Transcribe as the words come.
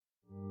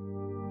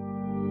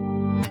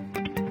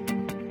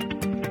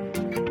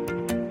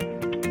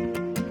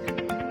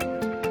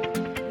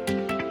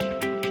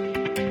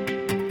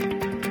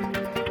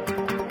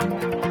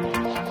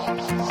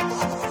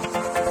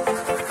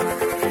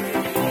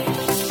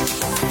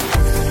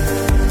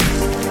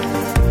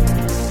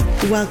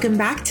Welcome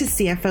back to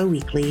CFO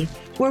Weekly,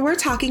 where we're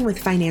talking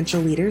with financial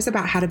leaders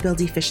about how to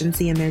build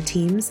efficiency in their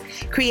teams,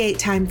 create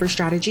time for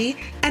strategy,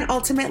 and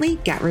ultimately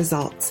get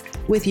results.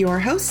 With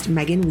your host,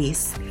 Megan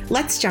Weiss.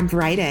 Let's jump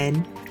right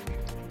in.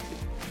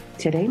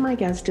 Today, my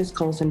guest is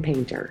Colson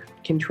Painter,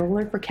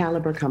 controller for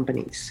Caliber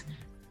Companies.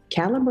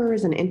 Caliber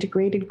is an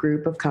integrated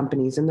group of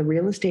companies in the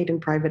real estate and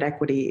private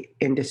equity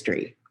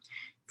industry.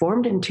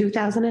 Formed in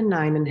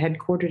 2009 and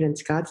headquartered in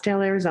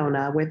Scottsdale,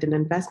 Arizona, with an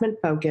investment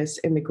focus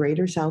in the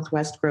greater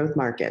Southwest growth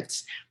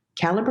markets,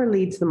 Caliber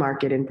leads the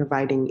market in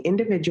providing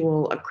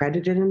individual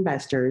accredited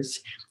investors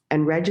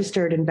and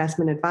registered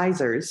investment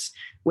advisors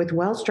with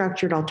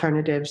well-structured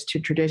alternatives to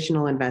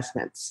traditional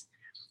investments.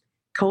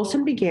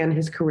 Colson began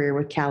his career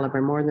with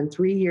Caliber more than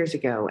 3 years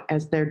ago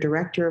as their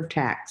director of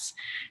tax,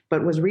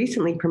 but was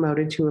recently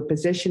promoted to a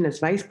position as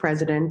vice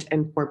president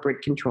and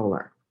corporate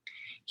controller.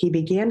 He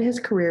began his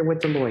career with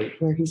Deloitte,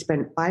 where he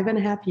spent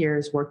 5.5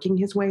 years working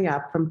his way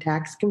up from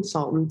tax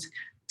consultant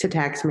to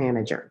tax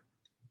manager.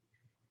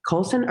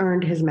 Colson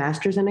earned his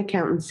master's in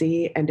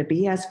accountancy and a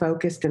BS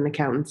focused in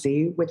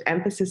accountancy with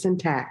emphasis in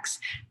tax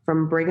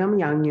from Brigham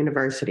Young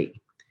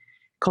University.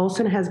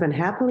 Colson has been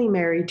happily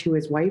married to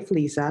his wife,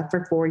 Lisa,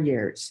 for 4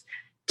 years.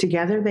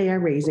 Together, they are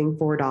raising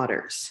 4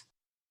 daughters.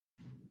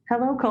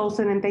 Hello,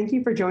 Colson, and thank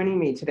you for joining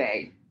me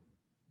today.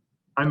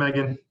 Hi,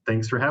 Megan.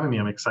 Thanks for having me.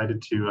 I'm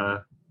excited to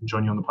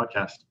join you on the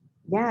podcast.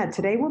 Yeah,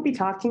 today we'll be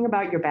talking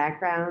about your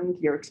background,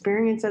 your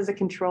experience as a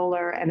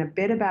controller, and a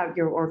bit about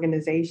your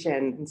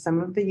organization and some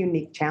of the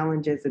unique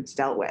challenges it's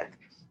dealt with,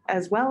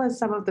 as well as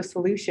some of the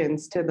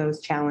solutions to those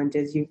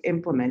challenges you've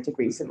implemented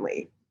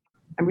recently.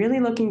 I'm really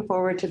looking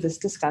forward to this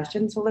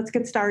discussion, so let's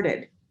get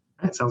started.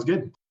 That sounds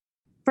good.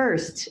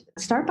 First,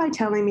 start by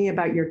telling me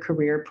about your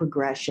career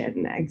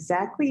progression,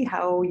 exactly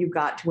how you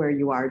got to where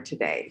you are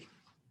today.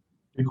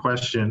 Good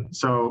question.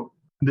 So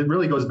it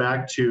really goes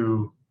back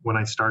to when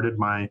I started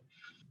my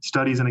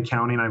studies in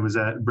accounting. I was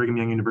at Brigham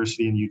Young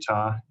University in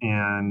Utah,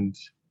 and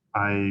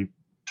I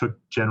took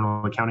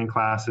general accounting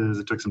classes.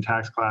 I took some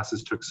tax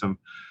classes, took some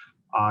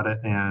audit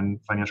and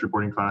financial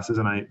reporting classes,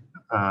 and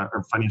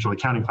or financial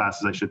accounting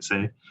classes, I should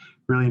say.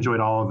 Really enjoyed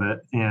all of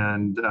it,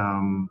 and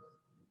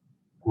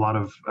a lot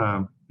of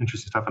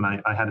interesting stuff. And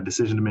I had a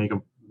decision to make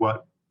of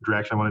what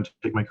direction I wanted to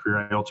take my career.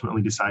 I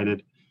ultimately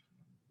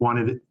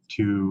wanted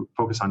to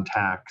focus on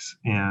tax,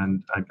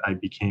 and I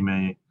became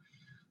a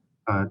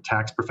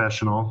tax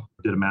professional,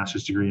 did a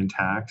master's degree in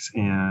tax,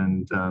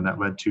 and that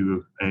led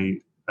to a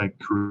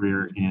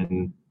career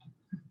in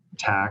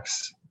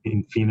tax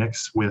in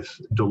Phoenix with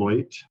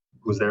Deloitte.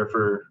 Was there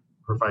for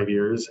 5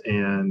 years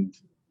and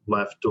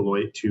left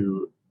Deloitte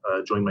to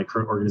join my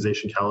current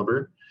organization,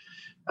 Caliber,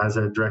 as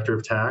a director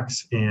of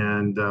tax.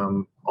 And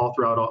all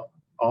throughout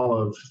all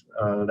of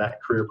that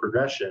career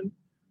progression,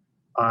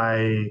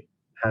 I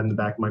had in the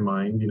back of my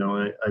mind,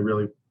 I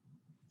really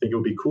think it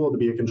would be cool to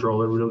be a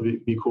controller, really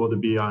be cool to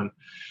be on,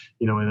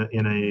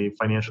 in a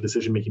financial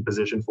decision-making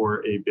position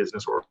for a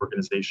business or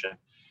organization.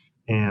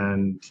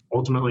 And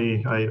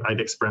ultimately, I'd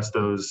expressed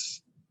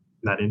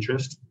that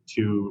interest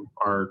to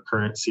our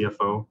current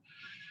CFO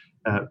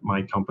at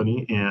my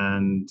company.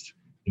 And,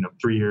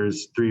 3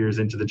 years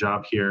into the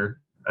job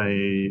here,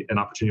 an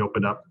opportunity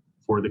opened up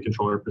for the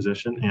controller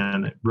position.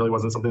 And it really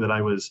wasn't something that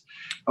I was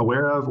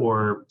aware of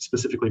or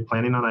specifically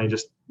planning on. I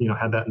just,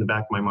 had that in the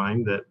back of my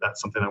mind that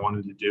that's something I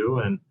wanted to do.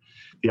 And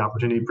the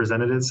opportunity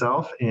presented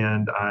itself,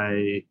 and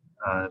I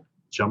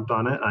jumped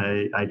on it.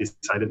 I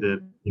decided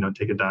to,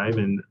 take a dive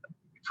in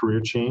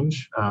career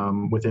change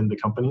within the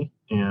company.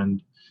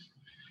 And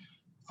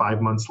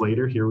 5 months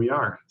later, here we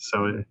are.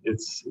 So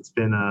it's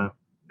been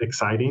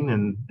exciting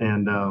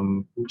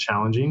and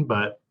challenging,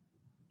 but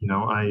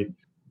I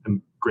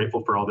am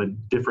grateful for all the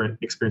different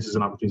experiences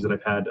and opportunities that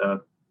I've had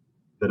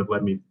that have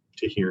led me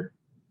to here.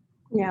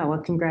 Yeah, well,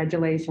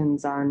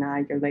 congratulations on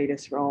your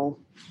latest role.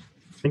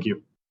 Thank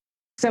you.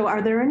 So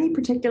are there any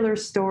particular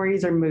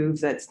stories or moves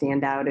that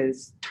stand out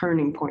as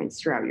turning points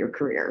throughout your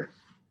career?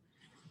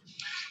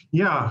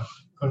 Yeah,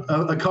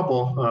 a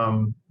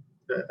couple.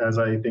 As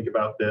I think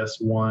about this,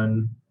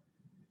 one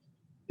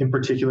in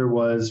particular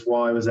was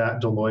while I was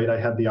at Deloitte, I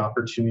had the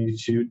opportunity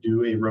to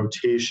do a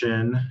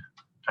rotation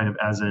kind of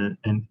as an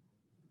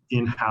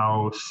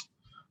in-house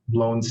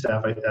loan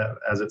staff,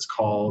 as it's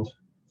called,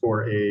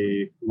 for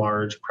a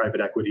large private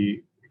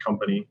equity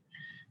company,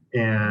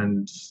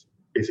 and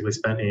basically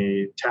spent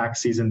a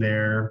tax season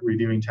there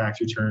reviewing tax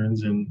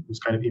returns, and was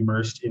kind of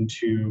immersed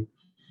into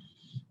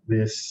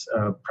this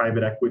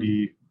private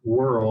equity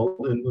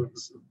world. And it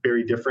was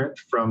very different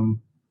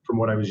from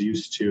what I was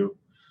used to,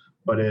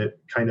 but it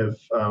kind of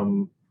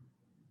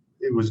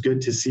it was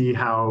good to see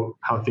how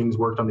things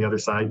worked on the other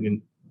side,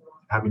 and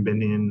having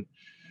been in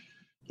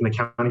an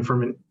accounting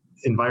firm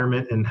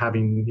environment and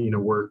having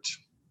worked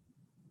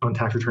on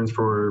tax returns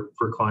for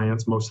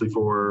clients, mostly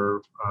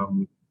for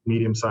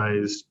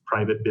medium-sized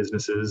private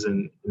businesses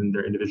and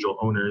their individual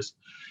owners.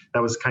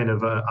 That was kind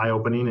of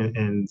eye-opening,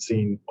 and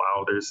seeing,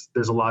 wow,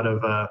 there's a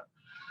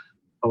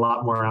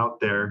lot more out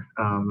there,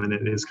 and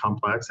it is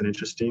complex and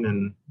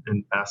interesting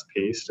and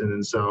fast-paced.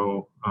 And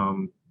so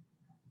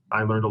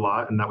I learned a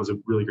lot, and that was a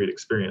really great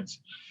experience.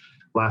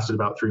 Lasted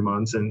about 3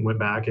 months and went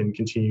back and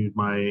continued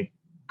my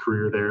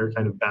career there,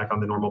 kind of back on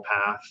the normal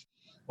path.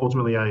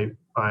 Ultimately,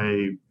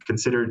 I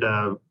considered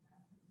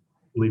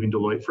leaving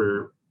Deloitte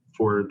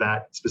for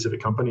that specific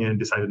company and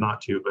decided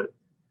not to,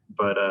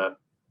 but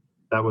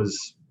that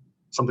was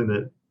something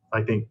that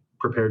I think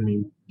prepared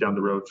me down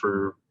the road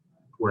for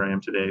where I am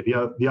today.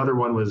 The other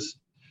one was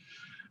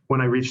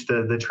when I reached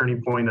the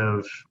turning point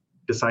of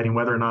deciding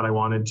whether or not I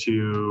wanted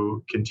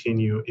to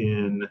continue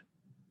in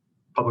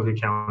public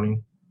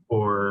accounting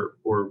or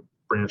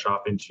branch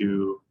off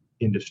into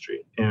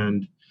industry.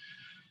 And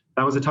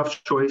that was a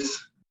tough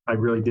choice. I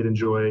really did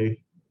enjoy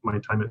my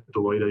time at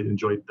Deloitte. I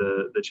enjoyed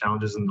the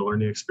challenges and the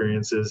learning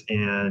experiences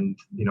and,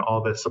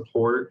 all the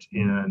support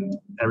and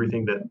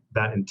everything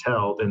that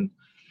entailed. And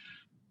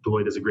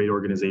Deloitte is a great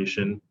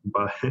organization,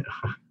 but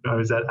I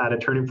was at a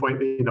turning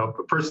point,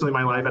 personally,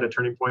 my life at a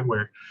turning point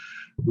where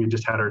we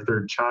just had our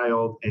third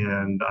child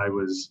and I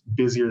was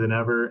busier than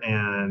ever.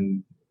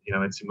 And,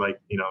 it seemed like,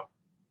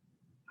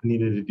 I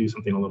needed to do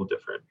something a little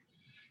different.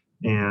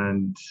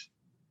 And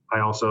I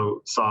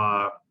also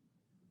saw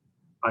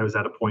I was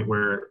at a point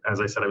where, as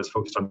I said, I was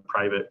focused on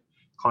private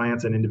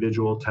clients and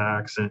individual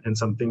tax and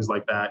some things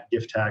like that,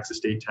 gift tax,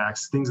 estate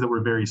tax, things that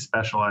were very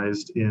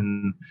specialized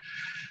in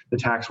the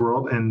tax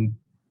world. And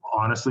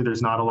honestly,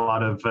 there's not a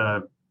lot of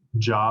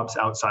jobs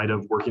outside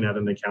of working at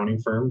an accounting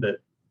firm that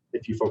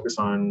if you focus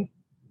on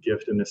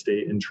gift and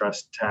estate and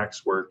trust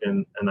tax work.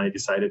 And I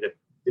decided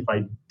if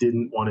I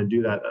didn't want to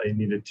do that, I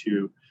needed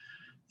to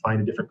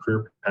find a different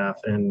career path.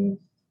 And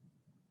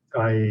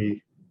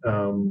I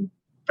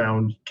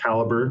found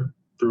Caliber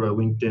through a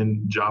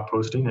LinkedIn job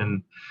posting,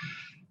 and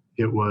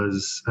it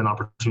was an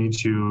opportunity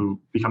to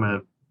become a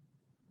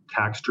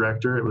tax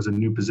director. It was a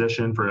new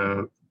position for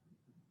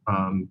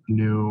a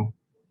new,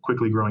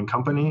 quickly growing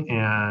company,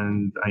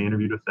 and I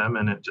interviewed with them,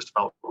 and it just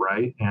felt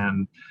right,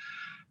 and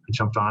I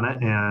jumped on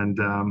it.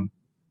 And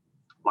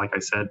like I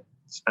said,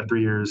 spent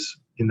 3 years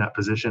in that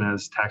position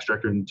as tax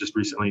director, and just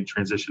recently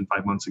transitioned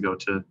 5 months ago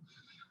to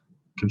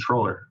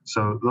controller.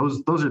 So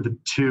those are the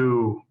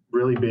two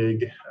really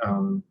big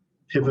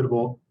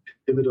pivotal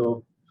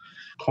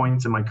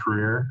points in my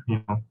career,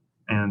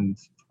 and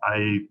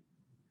I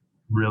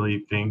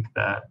really think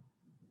that,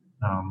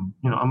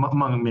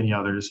 among many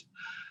others,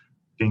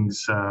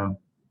 things have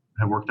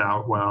worked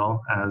out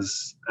well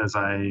as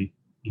I,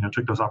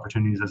 took those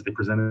opportunities as they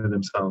presented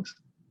themselves.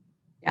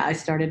 Yeah, I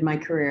started my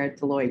career at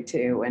Deloitte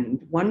too,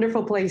 and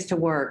wonderful place to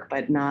work,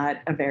 but not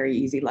a very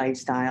easy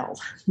lifestyle.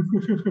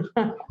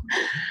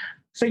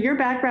 So your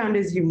background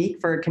is unique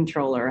for a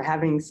controller,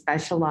 having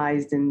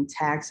specialized in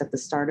tax at the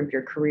start of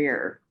your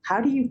career.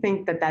 How do you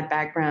think that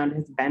background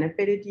has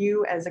benefited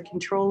you as a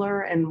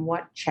controller, and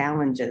what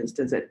challenges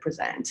does it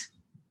present?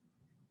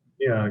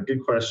 Yeah,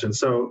 good question.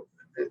 So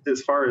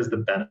as far as the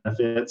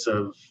benefits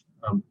of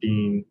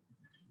being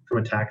from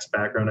a tax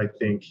background, I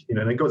think,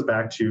 and it goes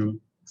back to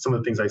some of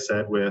the things I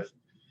said with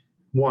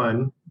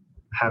one,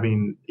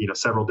 having,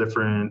 several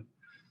different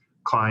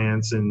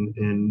clients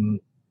in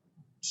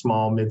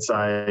small,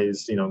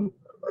 mid-size,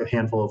 a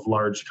handful of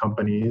large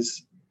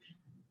companies.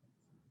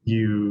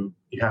 You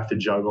have to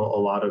juggle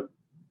a lot of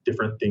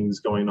different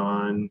things going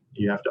on.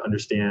 You have to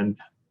understand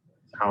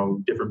how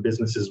different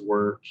businesses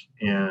work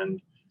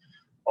and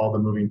all the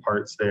moving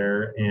parts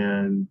there.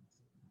 And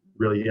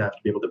really you have to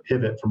be able to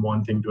pivot from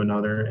one thing to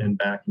another and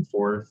back and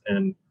forth.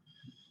 And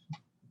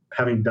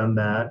having done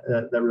that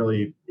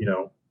really,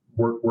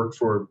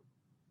 worked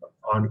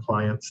on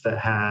clients that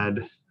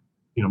had,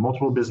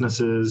 multiple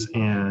businesses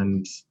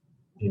and,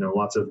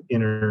 lots of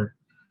inner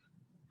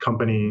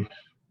company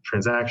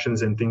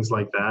transactions and things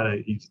like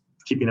that.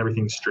 Keeping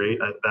everything straight,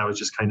 that was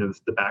just kind of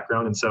the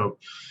background. And so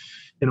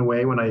in a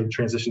way, when I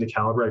transitioned to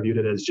Caliber, I viewed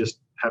it as just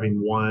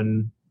having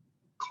one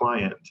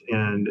client,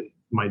 and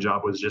my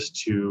job was just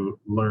to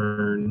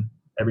learn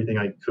everything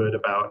I could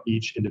about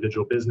each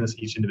individual business,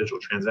 each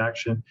individual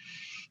transaction,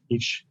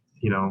 each,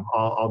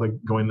 all the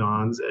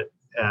going-ons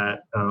at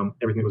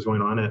everything that was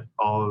going on at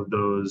all of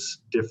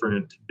those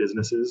different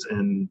businesses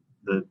and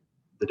the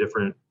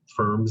different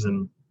firms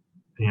and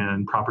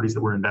properties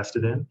that were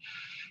invested in.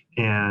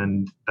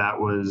 And that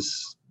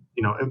was,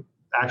 it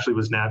actually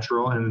was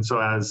natural. And so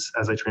as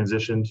I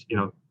transitioned,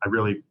 I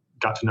really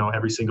got to know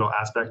every single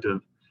aspect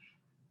of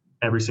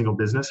every single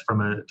business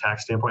from a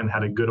tax standpoint and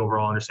had a good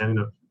overall understanding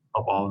of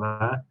all of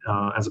that,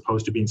 as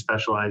opposed to being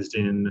specialized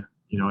in,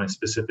 a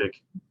specific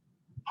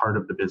part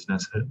of the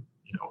business,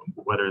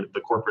 whether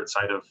the corporate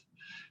side of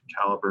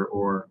Caliber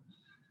or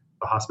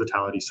the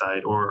hospitality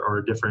side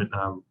or different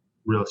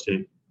real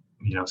estate,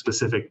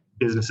 specific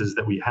businesses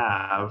that we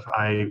have.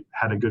 I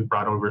had a good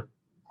broad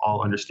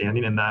overall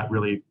understanding, and that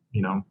really,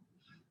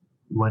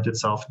 lent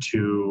itself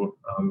to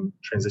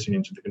transitioning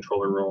into the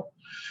controller role.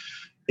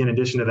 In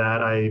addition to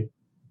that, I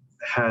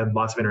had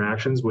lots of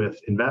interactions with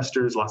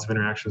investors, lots of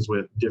interactions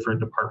with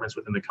different departments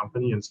within the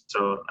company. And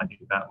so I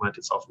think that lent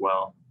itself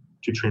well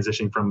to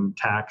transitioning from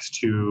tax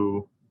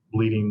to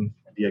leading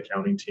the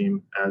accounting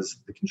team as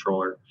the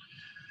controller.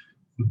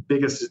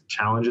 Biggest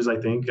challenges, I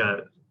think,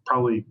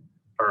 probably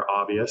are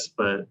obvious,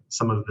 but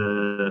some of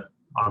the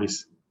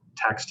obvious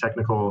tax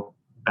technical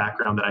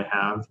background that I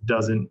have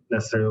doesn't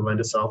necessarily lend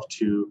itself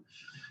to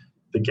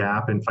the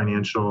GAAP and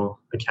financial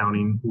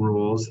accounting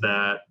rules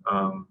that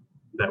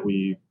that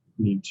we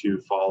need to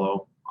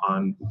follow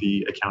on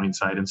the accounting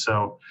side. And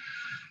so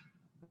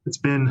it's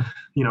been,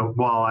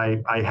 while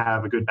I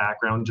have a good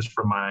background just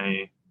from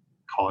my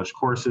college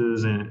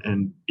courses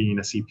and being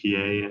a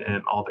CPA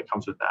and all that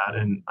comes with that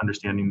and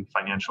understanding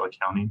financial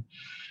accounting,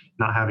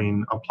 not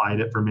having applied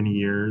it for many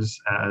years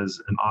as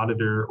an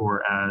auditor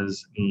or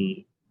as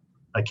an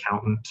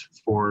accountant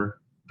for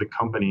the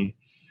company,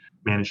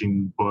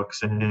 managing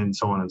books and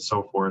so on and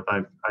so forth,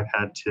 I've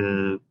had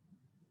to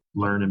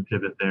learn and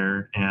pivot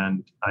there.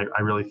 And I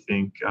really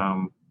think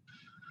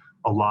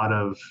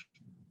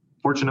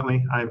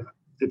fortunately,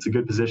 it's a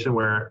good position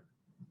where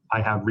I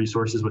have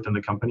resources within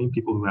the company,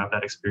 people who have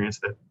that experience,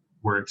 that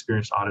were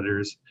experienced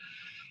auditors,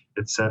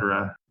 et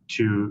cetera,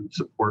 to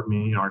support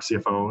me. Our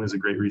CFO is a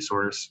great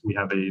resource. We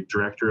have a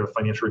director of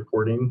financial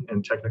reporting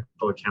and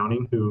technical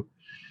accounting who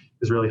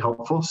is really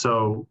helpful.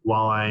 So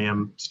while I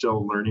am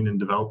still learning and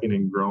developing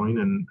and growing,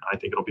 and I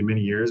think it'll be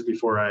many years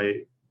before I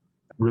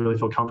really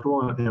feel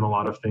comfortable in a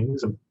lot of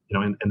things, in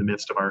the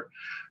midst of our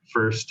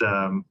first,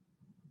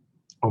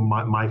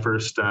 my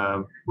first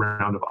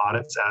round of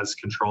audits as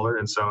controller.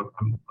 And so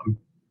I'm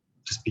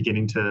just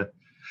beginning to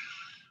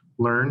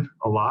learn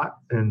a lot.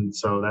 And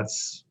so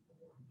that's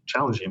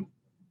challenging.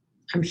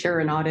 I'm sure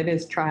an audit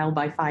is trial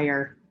by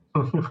fire.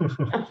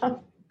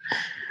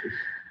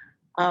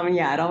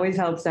 It always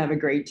helps to have a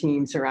great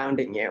team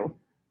surrounding you.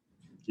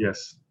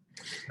 Yes,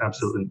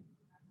 absolutely.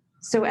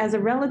 So as a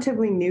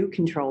relatively new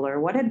controller,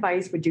 what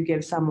advice would you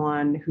give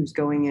someone who's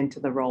going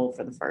into the role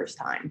for the first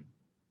time?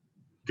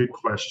 Good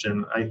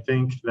question. I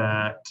think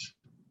that,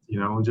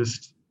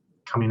 just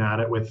coming at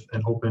it with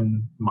an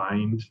open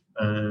mind,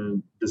 a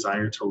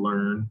desire to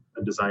learn,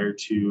 a desire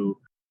to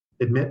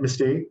admit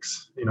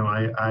mistakes.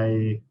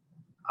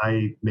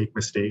 I make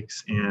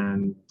mistakes,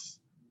 and,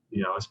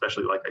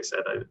 especially like I said,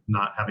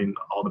 not having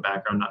all the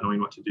background, not knowing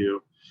what to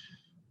do,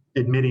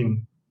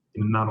 admitting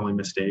not only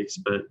mistakes,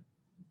 but,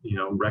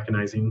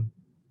 recognizing,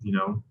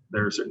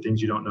 there are certain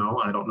things you don't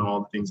know. I don't know all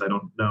the things I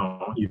don't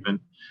know even,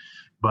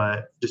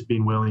 but just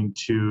being willing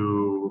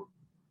to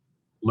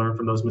learn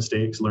from those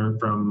mistakes, learn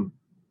from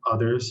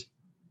others,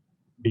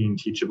 being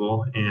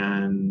teachable,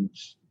 and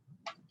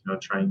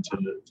trying to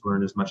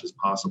learn as much as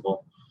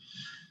possible.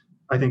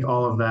 I think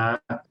all of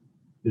that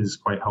is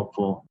quite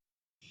helpful.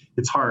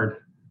 It's hard,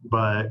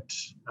 but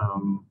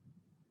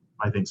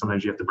I think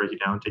sometimes you have to break it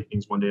down, take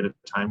things one day at a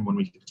time, 1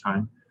 week at a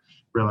time,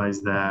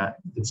 realize that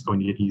it's going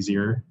to get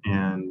easier,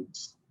 and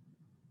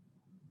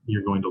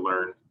you're going to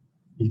learn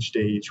each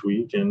day, each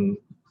week. And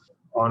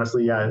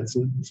honestly,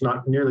 it's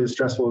not nearly as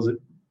stressful as it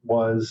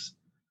was,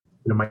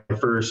 my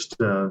first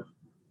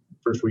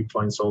week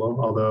flying solo,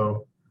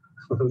 although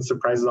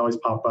surprises always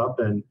pop up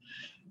and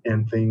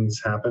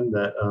things happen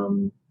that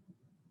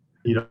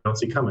you don't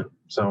see coming.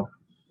 So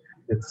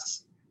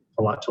it's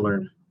a lot to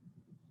learn.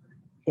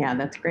 Yeah,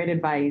 that's great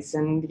advice.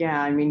 And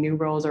new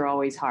roles are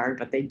always hard,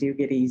 but they do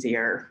get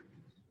easier.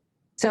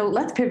 So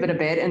let's pivot a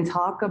bit and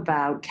talk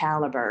about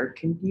Caliber.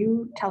 Can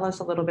you tell us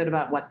a little bit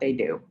about what they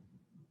do?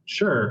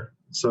 Sure.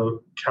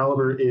 So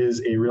Caliber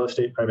is a real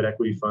estate private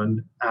equity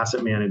fund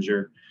asset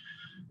manager.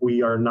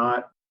 We are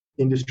not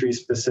industry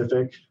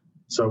specific.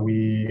 So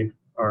we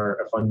are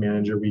a fund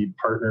manager. We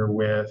partner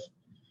with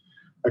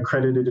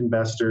accredited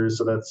investors.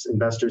 So that's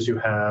investors who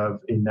have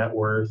a net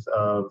worth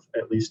of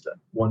at least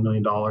 $1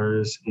 million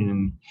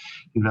in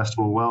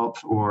investable wealth,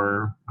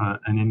 or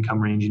an income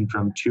ranging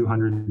from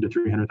 $200,000 to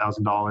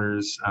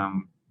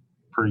 $300,000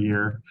 per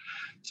year.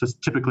 So it's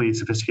typically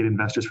sophisticated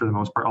investors for the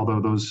most part,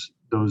 although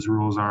those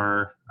rules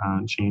are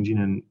changing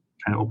and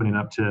kind of opening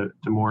up to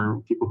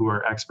more people who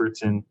are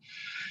experts in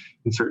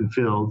certain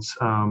fields.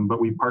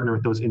 But we partner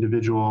with those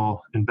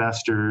individual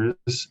investors,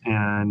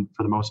 and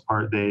for the most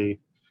part, they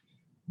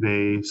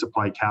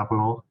supply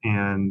capital,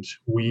 and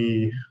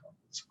we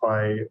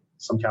supply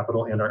some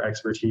capital and our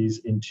expertise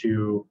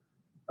into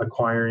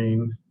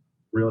acquiring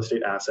real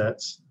estate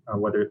assets,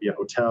 whether it be a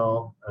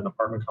hotel, an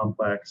apartment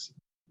complex,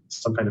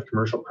 some kind of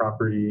commercial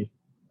property,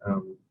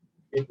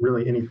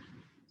 really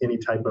any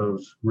type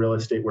of real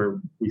estate where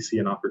we see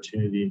an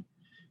opportunity,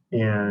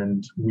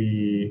 and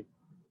we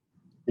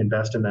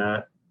invest in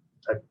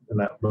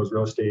those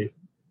real estate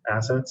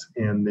assets,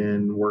 and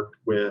then work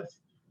with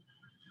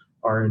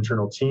our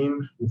internal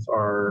team, with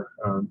our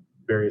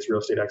various real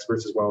estate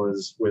experts, as well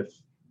as with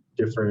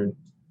different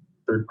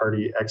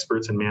third-party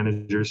experts and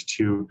managers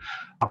to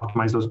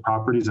optimize those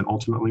properties. And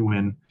ultimately,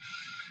 when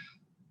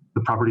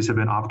the properties have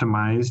been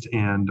optimized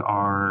and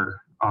are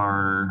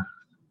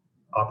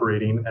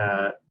operating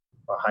at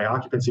a high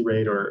occupancy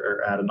rate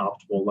or at an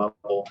optimal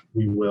level,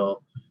 we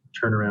will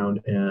turn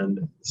around and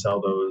sell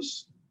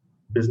those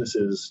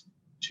businesses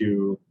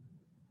to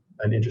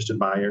an interested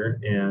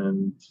buyer.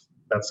 And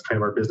that's kind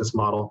of our business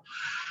model.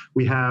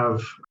 We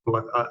have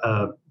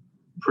a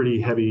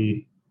pretty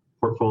heavy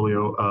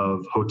portfolio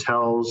of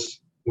hotels.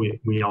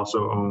 We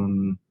also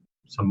own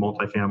some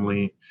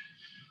multifamily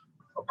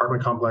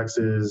apartment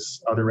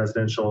complexes, other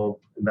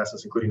residential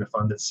investments, including a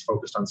fund that's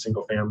focused on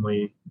single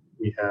family.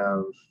 We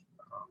have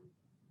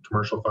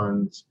commercial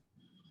funds,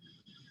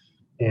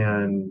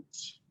 and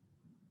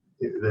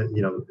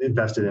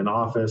invested in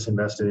office,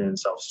 invested in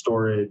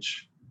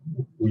self-storage.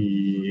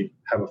 We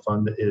have a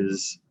fund that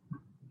is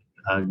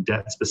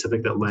debt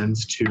specific that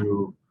lends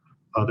to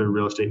other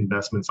real estate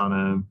investments on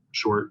a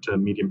short to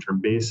medium term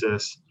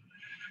basis.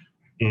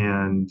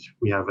 And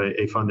we have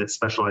a fund that's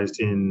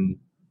specialized in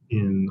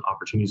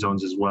opportunity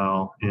zones as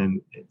well,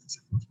 and it's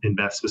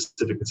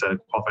a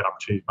qualified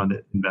opportunity fund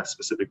that invests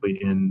specifically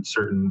in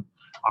certain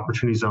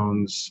opportunity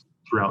zones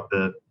throughout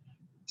the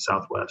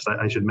Southwest.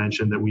 I should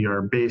mention that we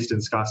are based in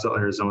Scottsdale,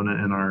 Arizona,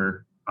 and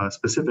our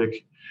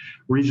specific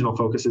regional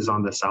focus is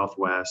on the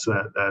Southwest.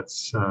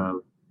 That's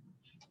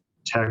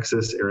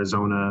Texas,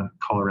 Arizona,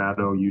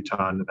 Colorado,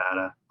 Utah,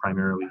 Nevada,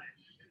 primarily.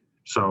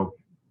 So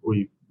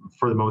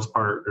for the most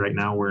part, right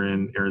now we're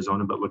in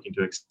Arizona, but looking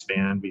to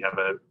expand. We have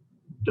a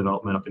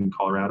development up in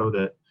Colorado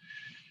that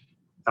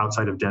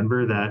outside of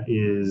Denver that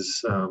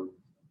is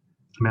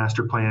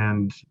master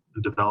planned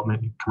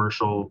development,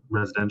 commercial,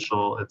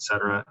 residential, et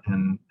cetera.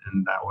 And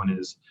that one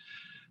is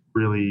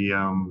really,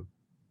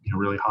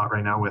 really hot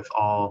right now with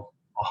all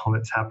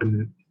that's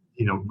happened,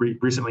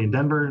 recently in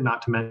Denver,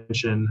 not to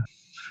mention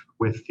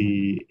with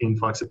the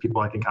influx of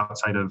people, I think,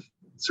 outside of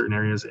certain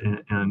areas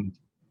and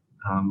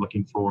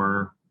looking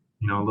for,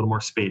 a little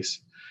more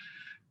space.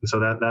 And so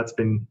that's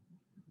been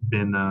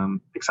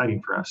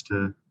exciting for us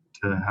to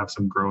have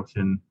some growth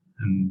in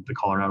the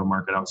Colorado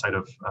market outside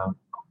of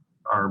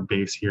our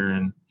base here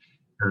in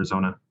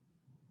Arizona.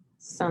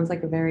 Sounds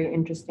like a very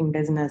interesting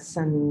business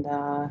and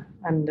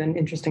an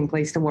interesting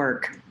place to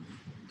work.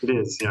 It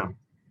is, yeah.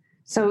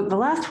 So the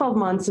last 12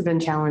 months have been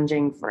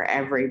challenging for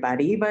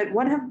everybody, but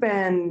what have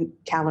been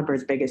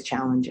Caliber's biggest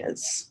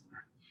challenges?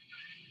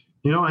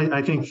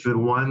 I think the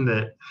one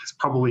that is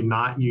probably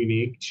not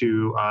unique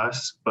to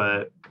us,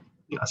 but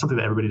something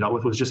that everybody dealt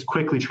with was just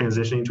quickly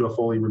transitioning to a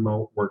fully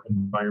remote work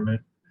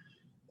environment.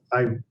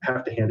 I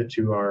have to hand it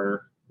to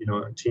our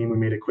team. We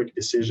made a quick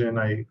decision.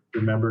 I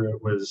remember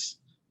it was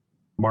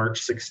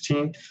March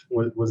 16th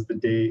was the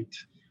date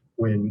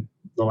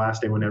the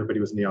last day when everybody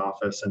was in the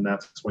office, and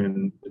that's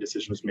when the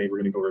decision was made. We're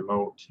going to go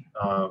remote.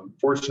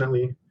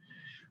 Fortunately,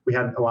 we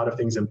had a lot of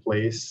things in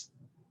place,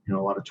 a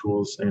lot of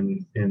tools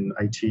and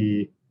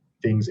IT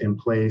things in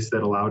place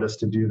that allowed us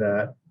to do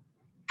that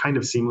kind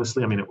of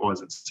seamlessly. I mean, it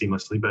wasn't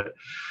seamlessly,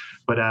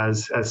 but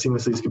as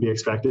seamlessly as could be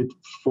expected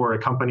for a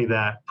company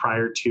that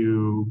prior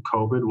to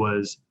COVID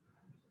was,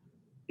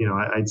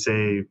 I'd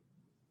say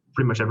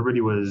pretty much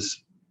everybody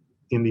was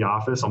in the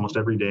office almost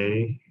every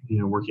day,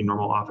 working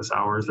normal office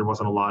hours. There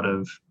wasn't a lot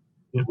of,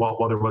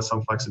 while there was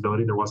some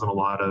flexibility, there wasn't a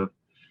lot of,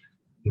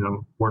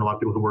 weren't a lot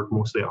of people who worked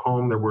mostly at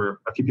home. There were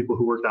a few people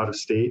who worked out of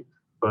state,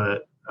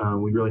 but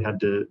we really had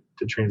to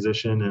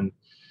transition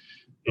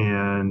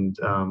and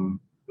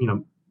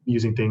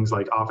using things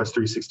like Office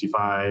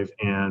 365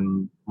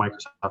 and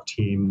Microsoft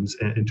Teams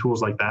and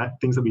tools like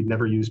that, things that we'd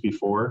never used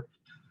before.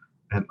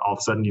 And all of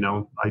a sudden,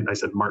 I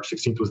said March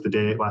 16th was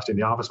the last day in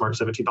the office. March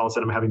 17th, all of a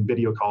sudden I'm having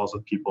video calls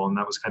with people. And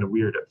that was kind of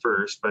weird at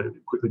first, but it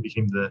quickly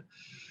became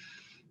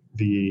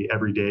the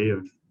everyday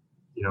of,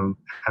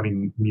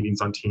 having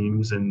meetings on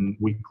Teams and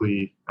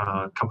weekly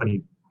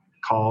company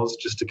calls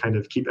just to kind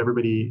of keep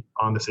everybody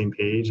on the same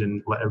page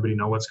and let everybody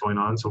know what's going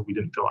on so we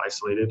didn't feel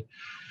isolated.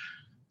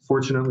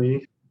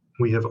 Fortunately,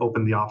 we have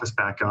opened the office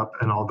back up.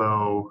 And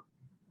although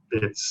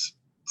it's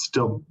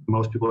still,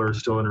 most people are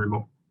still in a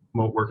remote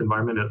work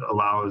environment, it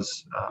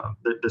allows,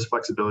 there's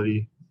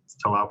flexibility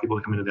to allow people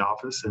to come into the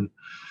office and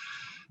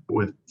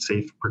with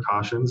safe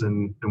precautions.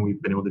 And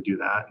we've been able to do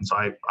that. And so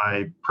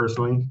I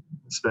personally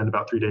spend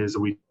about 3 days a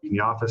week in the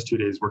office, 2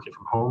 days working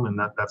from home. And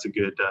that's a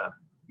good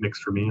mix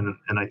for me.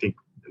 And I think,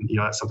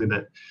 that's something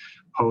that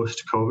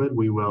post-COVID,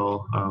 we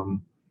will,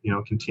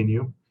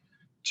 continue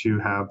to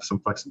have some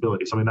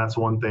flexibility. So, that's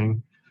one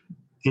thing.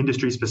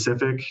 Industry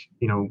specific,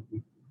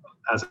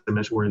 as I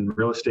mentioned, we're in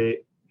real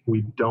estate.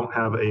 We don't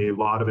have a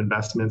lot of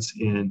investments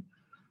in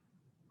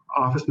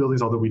office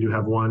buildings, although we do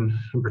have one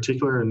in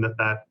particular, and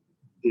that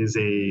is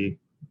a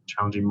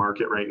challenging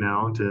market right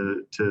now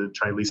to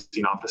try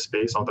leasing office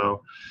space,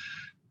 although,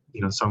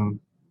 some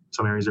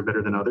areas are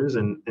better than others,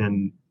 and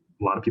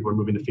a lot of people are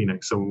moving to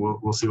Phoenix. So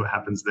we'll see what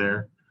happens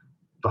there.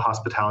 The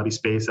hospitality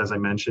space, as I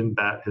mentioned,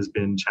 that has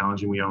been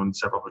challenging. We own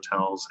several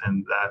hotels,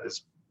 and that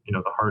is,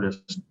 the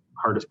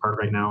hardest part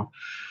right now.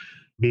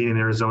 Being in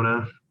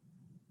Arizona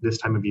this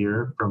time of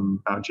year,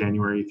 from about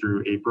January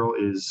through April,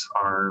 is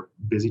our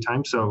busy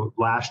time. So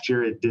last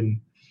year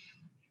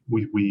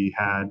we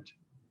had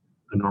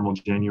a normal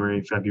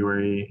January,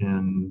 February,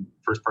 and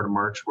first part of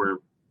March where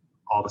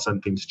all of a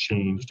sudden things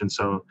changed. And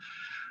so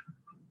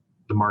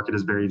the market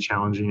is very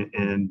challenging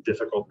and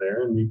difficult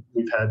there. And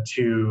we've had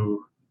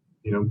to,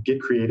 get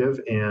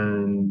creative,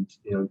 and,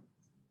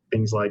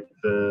 things like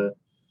the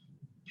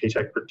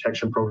Paycheck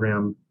Protection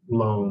Program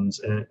loans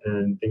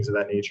and things of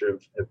that nature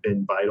have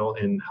been vital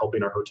in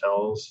helping our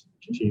hotels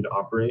continue to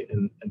operate.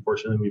 And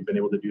fortunately, we've been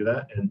able to do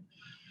that. And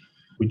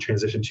we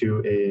transitioned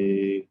to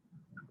a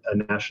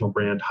national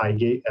brand,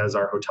 Highgate, as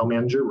our hotel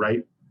manager,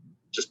 right?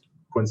 Just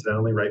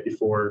coincidentally, right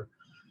before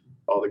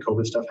all the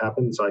COVID stuff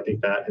happened. So I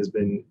think that has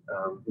been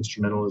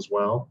instrumental as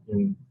well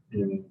in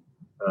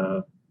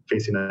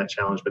facing that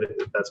challenge, but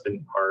that's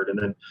been hard. And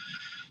then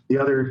the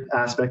other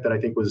aspect that I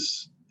think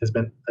has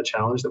been a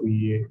challenge that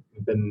we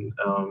have been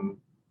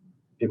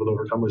able to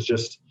overcome was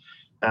just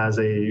as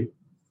a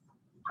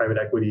private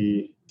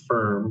equity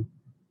firm,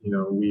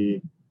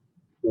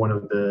 one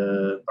of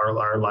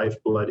our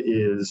lifeblood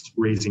is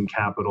raising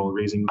capital,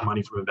 raising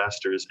money from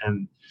investors.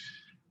 And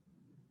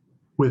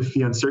with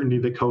the uncertainty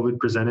that COVID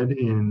presented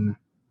in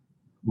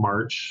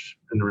March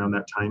and around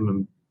that time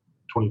in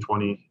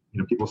 2020,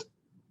 people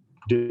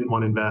didn't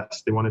want to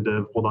invest. They wanted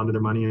to hold on to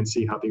their money and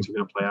see how things were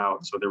going to play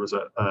out. So there was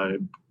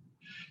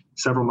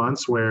several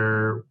months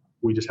where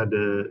we just had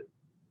to,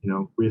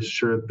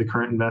 reassure the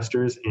current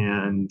investors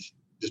and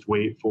just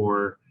wait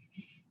for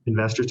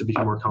investors to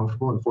become more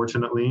comfortable.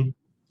 Unfortunately,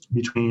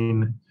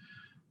 between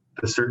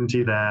the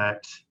certainty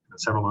that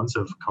several months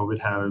of COVID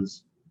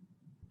has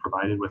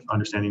provided with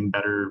understanding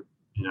better,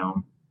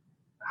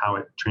 how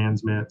it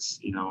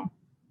transmits,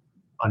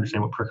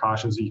 understand what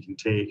precautions you can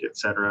take, et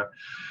cetera.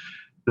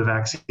 The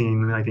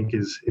vaccine, I think,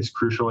 is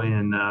crucial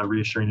in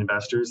reassuring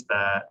investors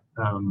that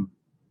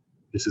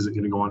this isn't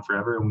going to go on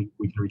forever and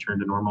we can return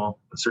to normal.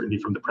 The certainty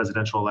from the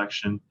presidential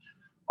election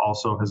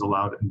also has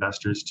allowed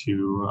investors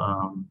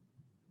to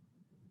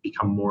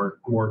become more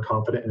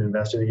confident in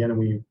investing again. And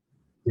we,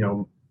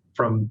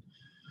 from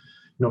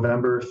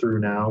November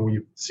through now,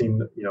 we've seen,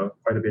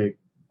 quite a big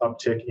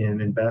uptick in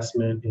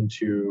investment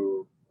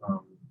into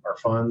our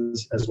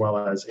funds as well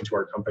as into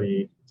our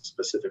company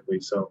specifically.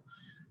 So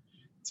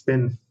it's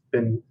been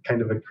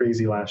kind of a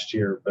crazy last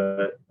year,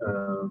 but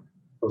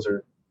those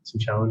are some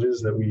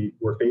challenges that we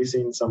were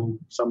facing. Some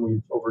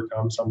we've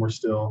overcome, some we're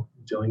still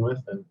dealing with,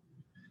 and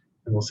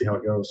we'll see how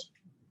it goes.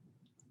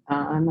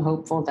 I'm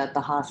hopeful that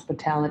the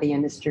hospitality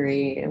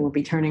industry will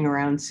be turning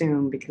around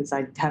soon because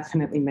I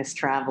definitely miss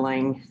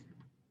traveling.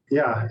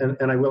 Yeah,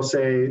 and I will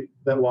say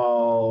that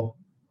while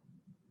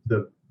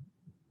the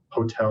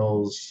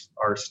hotels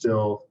are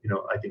still,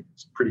 I think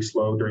it's pretty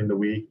slow during the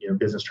week,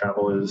 business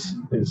travel is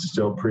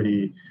still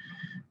pretty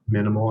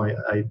minimal.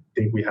 I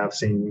think we have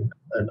seen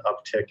an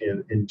uptick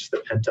in just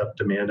the pent-up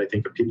demand. I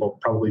think of people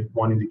probably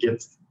wanting to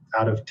get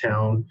out of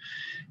town,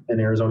 and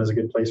Arizona is a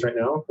good place right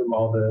now from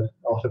all the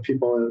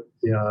people,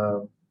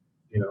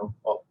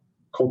 all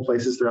cold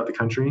places throughout the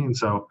country. And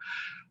so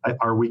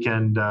our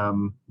weekend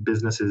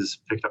business has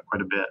picked up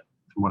quite a bit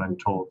from what I'm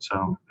told.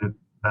 So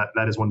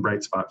that is one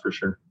bright spot for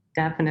sure.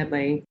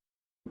 Definitely.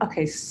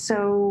 Okay,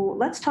 so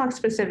let's talk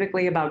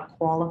specifically about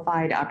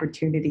qualified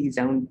opportunity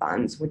zone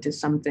funds, which is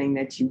something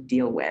that you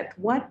deal with.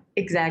 What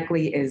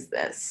exactly is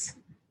this?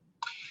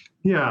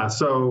 Yeah,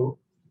 so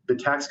the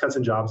Tax Cuts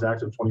and Jobs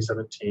Act of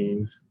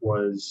 2017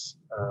 was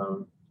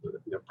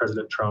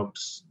President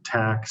Trump's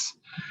tax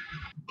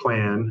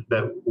plan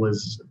that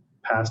was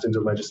passed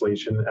into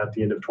legislation at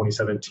the end of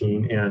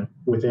 2017. And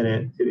within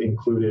it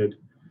included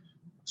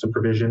some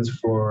provisions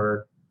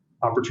for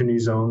opportunity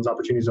zones.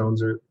 Opportunity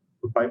zones are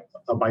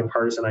a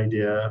bipartisan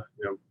idea.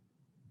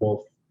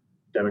 Both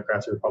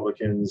Democrats and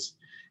Republicans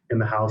in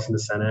the House and the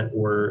Senate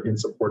were in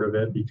support of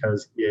it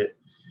because it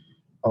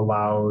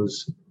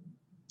allows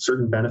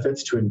certain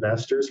benefits to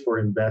investors for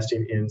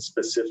investing in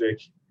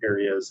specific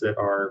areas that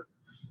are,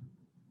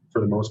 for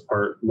the most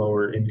part,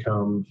 lower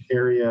income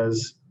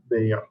areas.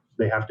 They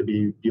have to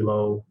be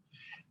below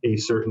a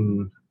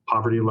certain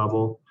poverty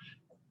level,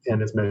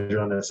 and it's measured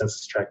on a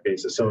census tract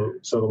basis. So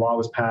the law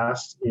was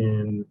passed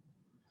in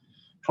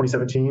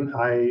 2017.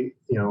 I,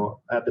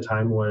 at the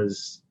time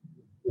was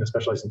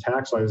specialized in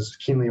tax, so I was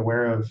keenly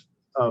aware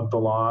of the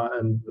law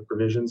and the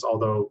provisions,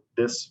 although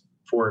this,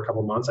 for a couple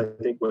of months, I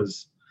think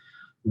was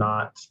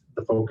not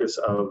the focus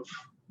of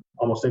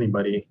almost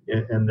anybody.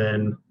 And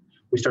then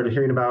we started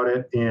hearing about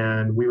it,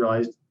 and we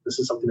realized this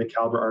is something that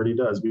Caliber already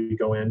does. We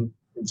go in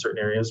certain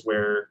areas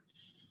where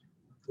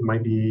it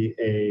might be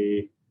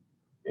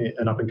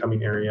an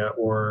up-and-coming area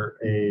or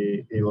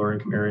a lower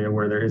income area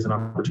where there is an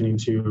opportunity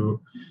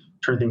to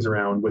turn things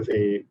around with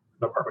an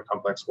apartment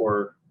complex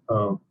or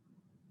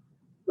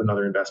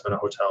another investment, a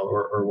hotel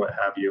or what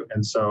have you.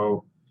 And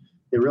so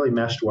it really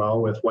meshed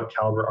well with what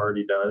Caliber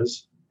already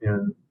does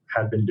and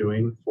had been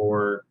doing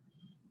for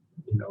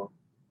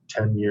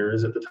 10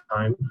 years at the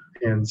time.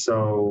 And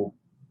so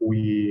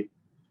we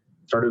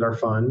started our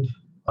fund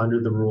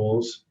under the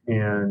rules.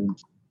 And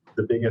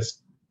the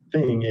biggest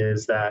thing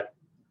is that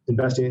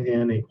investing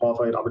in a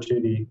qualified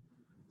opportunity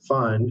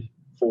fund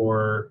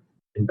for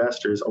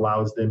investors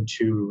allows them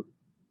to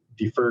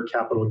defer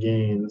capital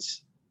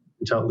gains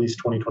until at least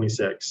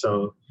 2026.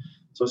 So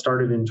it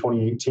started in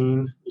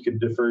 2018. You could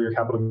defer your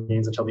capital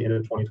gains until the end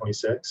of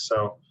 2026.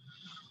 So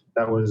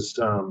that was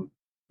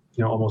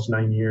almost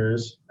 9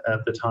 years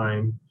at the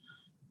time.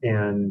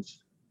 And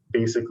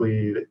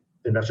basically,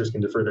 investors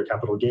can defer their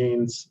capital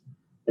gains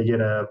They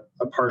get a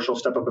partial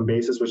step up in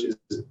basis, which is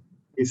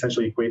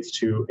essentially equates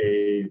to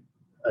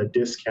a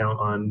discount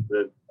on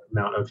the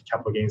amount of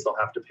capital gains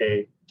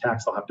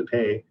tax they'll have to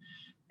pay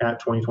at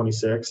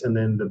 2026. And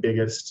then the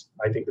biggest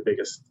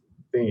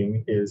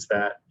thing is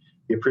that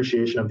the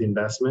appreciation of the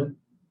investment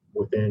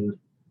within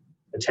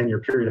a 10-year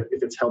period,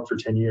 if it's held for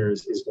 10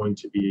 years, is going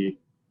to be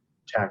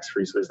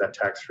tax-free. So there's that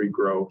tax-free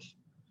growth.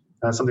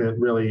 That's something that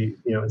really,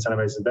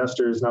 incentivizes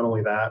investors. Not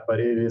only that, but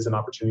it is an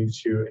opportunity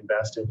to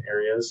invest in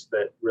areas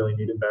that really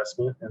need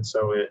investment. And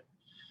so it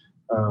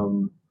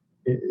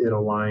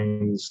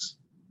aligns,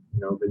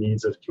 the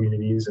needs of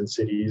communities and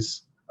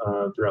cities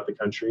throughout the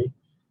country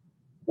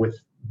with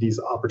these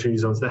opportunity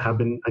zones that have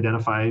been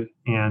identified,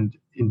 and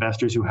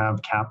investors who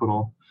have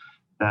capital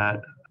that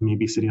may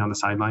be sitting on the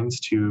sidelines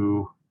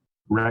to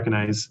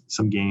recognize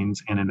some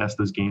gains and invest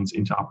those gains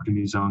into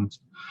opportunity zones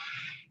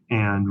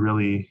and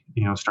really,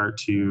 start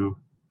to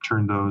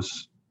turn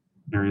those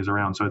areas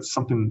around. So it's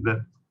something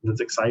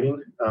that's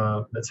exciting,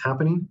 that's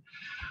happening,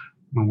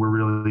 and we're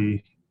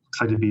really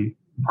excited to be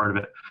part of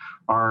it.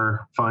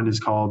 Our fund is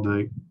called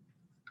the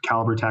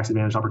Caliber Tax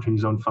Advantage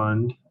Opportunity Zone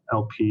Fund,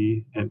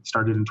 LP. It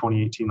started in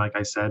 2018, like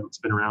I said. It's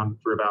been around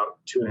for about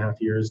 2.5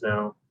 years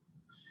now.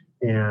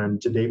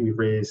 And to date, we've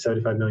raised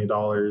 $75 million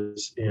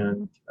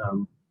and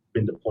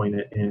been deploying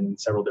it in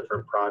several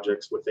different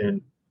projects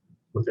within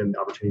the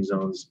opportunity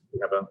zones. We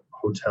have a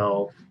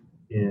hotel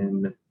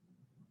in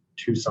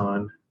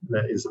Tucson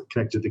that is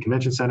connected to the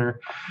convention center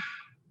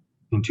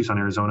in Tucson,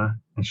 Arizona,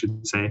 I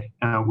should say.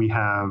 We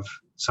have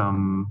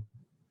some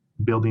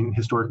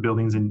historic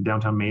buildings in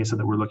downtown Mesa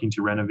that we're looking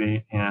to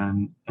renovate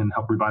and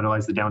help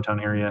revitalize the downtown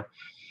area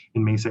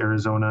in Mesa,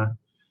 Arizona.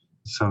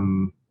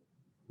 Some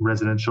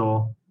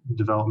residential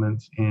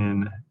development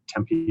in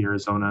Tempe,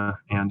 Arizona,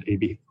 and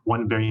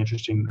one very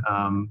interesting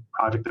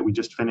project that we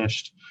just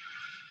finished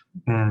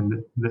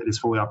and that is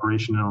fully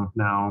operational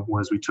now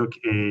was we took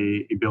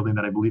a building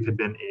that I believe had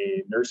been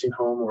a nursing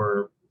home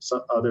or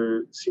some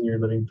other senior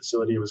living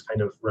facility. It was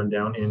kind of run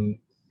down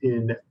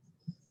in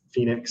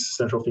Phoenix,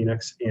 Central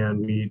Phoenix, and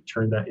we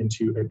turned that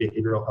into a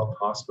behavioral health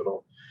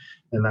hospital,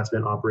 and that's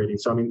been operating.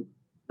 So,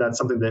 that's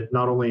something that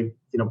not only,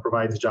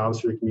 provides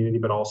jobs for the community,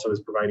 but also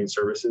is providing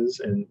services.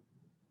 And,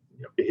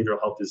 behavioral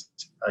health is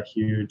a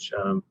huge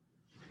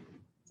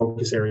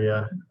focus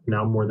area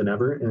now more than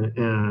ever.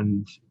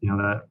 And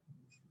that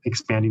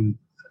expanding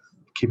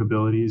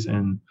capabilities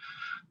and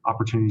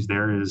opportunities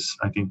there is,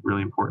 I think,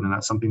 really important. And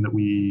that's something that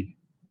we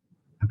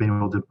have been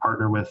able to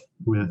partner with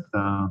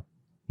a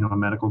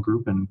medical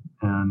group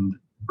and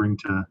bring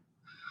to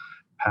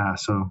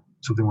pass. So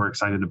something we're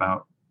excited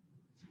about.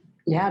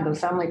 Yeah, those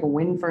sound like a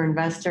win for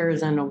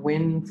investors and a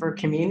win for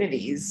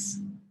communities.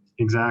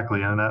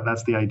 Exactly, and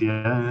that's the idea.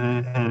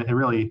 And it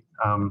really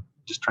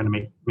just trying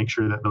to make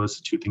sure that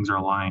those two things are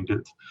aligned.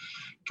 It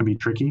can be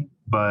tricky,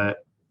 but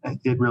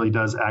it really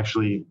does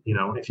actually,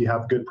 if you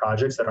have good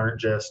projects that are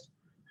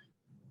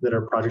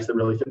projects that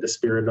really fit the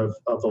spirit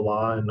of the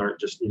law and aren't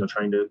just,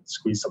 trying to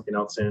squeeze something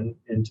else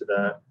into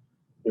that,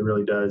 it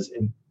really does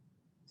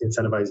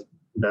incentivize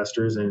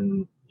investors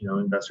and,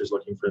 investors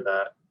looking for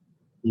that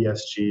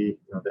ESG,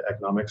 the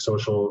economic,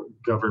 social,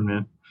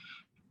 government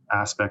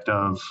aspect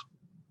of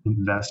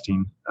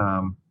investing,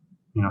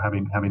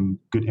 having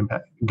good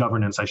impact,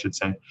 governance, I should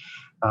say,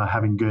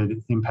 having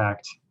good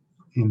impact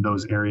in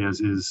those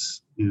areas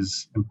is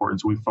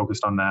important. So we've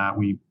focused on that.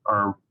 We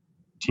are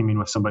teaming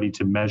with somebody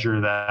to measure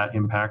that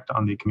impact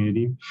on the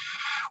community.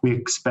 We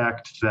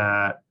expect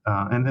that,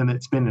 and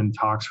it's been in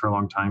talks for a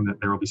long time, that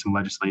there will be some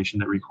legislation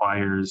that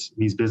requires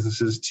these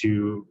businesses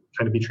to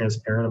kind of be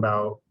transparent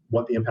about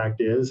what the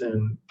impact is.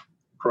 And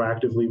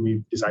proactively,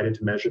 we've decided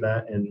to measure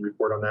that and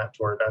report on that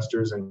to our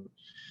investors and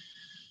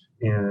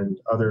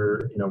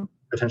other,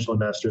 potential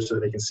investors, so that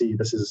they can see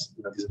this is,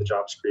 these are the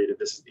jobs created,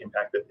 this is the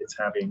impact that it's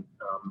having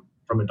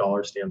from a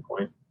dollar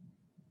standpoint.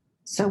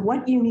 So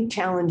what unique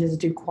challenges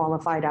do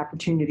qualified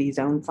opportunity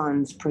zone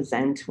funds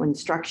present when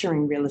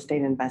structuring real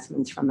estate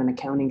investments from an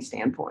accounting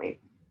standpoint?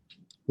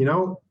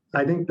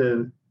 I think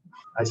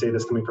I say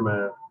this coming from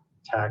a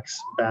tax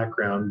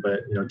background,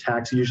 but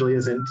tax usually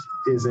isn't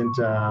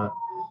the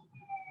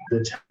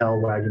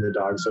tail wagging the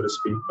dog, so to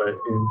speak. But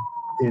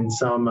in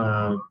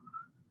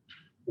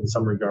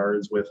some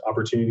regards, with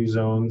opportunity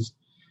zones,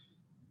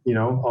 a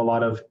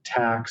lot of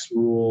tax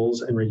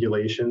rules and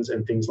regulations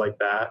and things like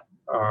that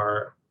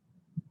are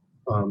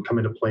come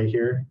into play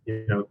here.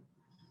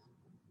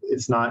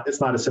 It's not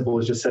as simple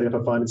as just setting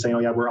up a fund and saying, oh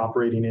yeah, we're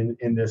operating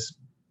in this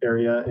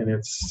area and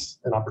it's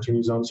an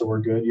opportunity zone, so we're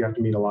good. You have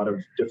to meet a lot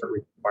of different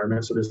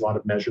requirements. So there's a lot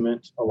of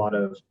measurement, a lot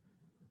of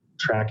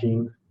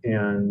tracking,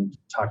 and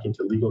talking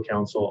to legal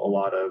counsel, a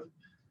lot of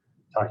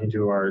talking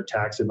to our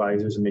tax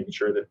advisors and making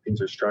sure that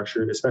things are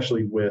structured,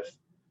 especially with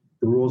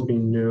the rules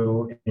being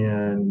new.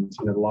 And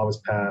the law was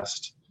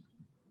passed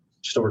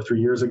just over 3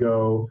 years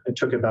ago. It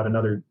took about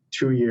another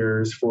 2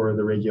 years for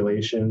the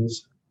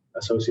regulations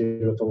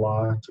associated with the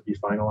law to be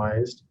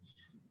finalized.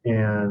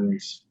 And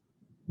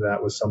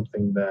that was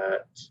something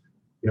that,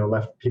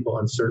 left people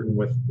uncertain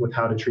with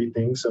how to treat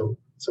things. So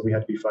So we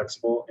had to be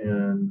flexible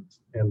and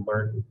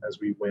learn as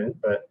we went.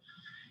 But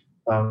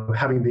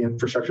having the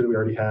infrastructure that we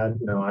already had,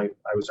 I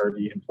was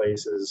already in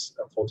place as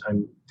a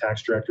full-time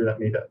tax director. That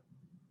made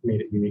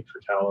it unique for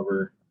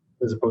Caliber,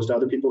 as opposed to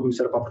other people who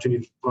set up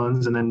opportunity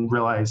funds and then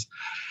realize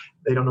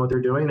they don't know what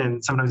they're doing,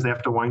 and sometimes they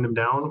have to wind them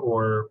down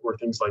or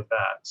things like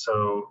that.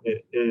 So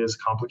it is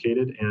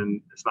complicated, and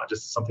it's not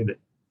just something that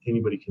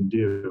anybody can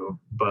do,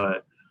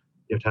 but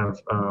you have to have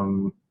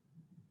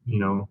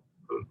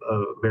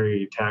a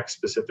very tax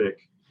specific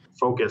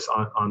focus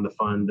on the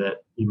fund that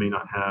you may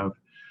not have.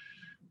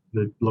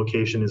 The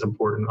location is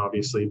important,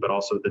 obviously, but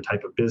also the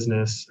type of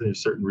business.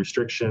 There's certain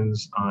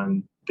restrictions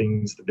on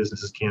things the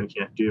businesses can't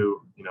do,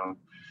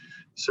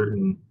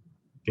 certain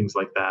things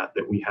like that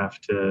we have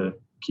to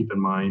keep in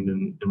mind.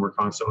 And we're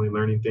constantly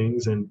learning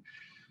things and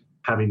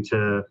having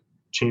to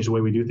change the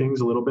way we do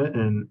things a little bit.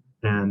 And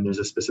there's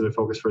a specific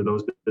focus for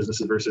those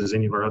businesses versus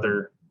any of our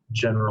other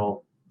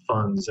general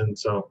funds. And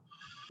so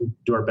we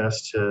do our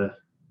best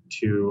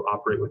to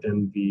operate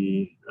within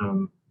the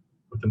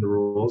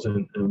rules,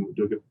 and we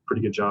do a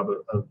pretty good job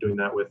of doing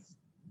that with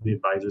the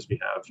advisors we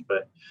have. But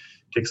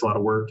it takes a lot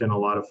of work and a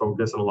lot of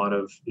focus and a lot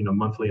of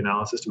monthly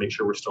analysis to make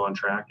sure we're still on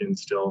track and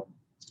still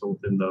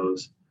within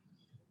those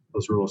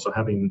rules. So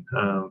having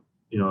a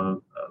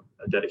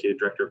dedicated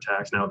director of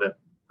tax now,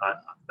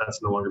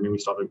 that's no longer me. We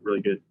still have a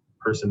really good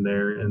person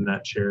there in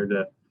that chair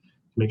to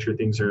make sure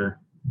things are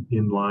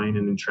in line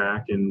and in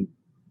track, and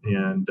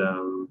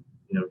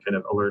kind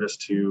of alert us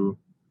to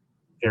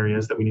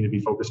areas that we need to be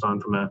focused on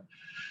from a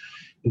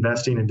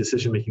investing and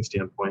decision-making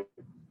standpoint.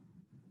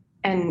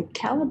 And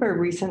Caliber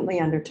recently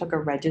undertook a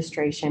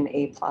registration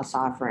A+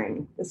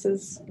 offering. This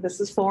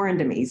is foreign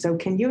to me. So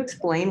can you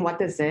explain what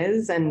this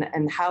is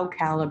and how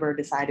Caliber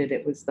decided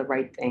it was the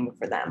right thing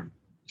for them?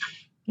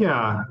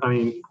 Yeah,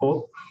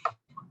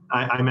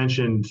 I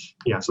mentioned,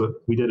 so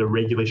we did a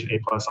Regulation A+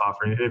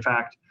 offering. In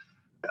fact,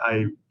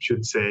 I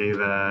should say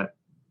that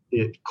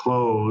it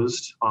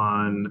closed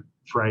on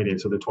Friday,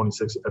 so the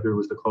 26th of February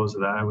was the close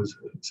of that. It was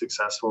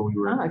successful.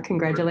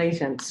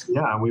 Congratulations.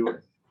 Yeah,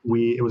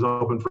 it was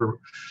open for,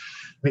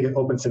 I think it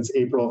opened since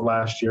April of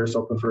last year,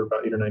 so open for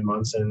about 8 or 9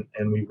 months, and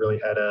we really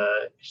had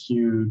a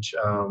huge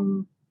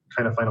kind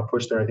of final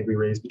push there. I think we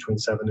raised between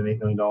 $7 and $8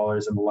 million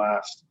in the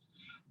last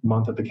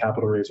month of the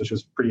capital raise, which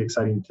was pretty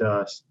exciting to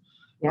us.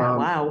 Yeah,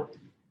 wow.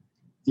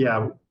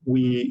 Yeah,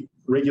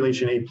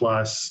 Regulation A+,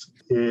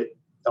 it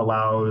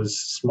allows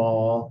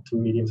small to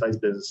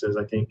medium-sized businesses,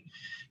 I think,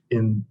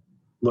 in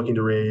looking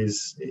to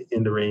raise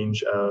in the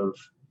range of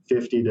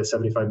 $50 to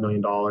 $75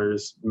 million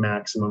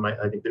maximum.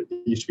 I think it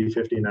used to be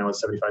 50, now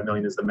it's 75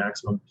 million is the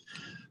maximum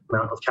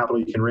amount of capital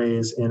you can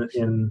raise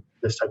in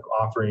this type of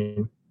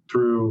offering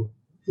through,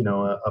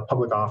 a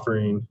public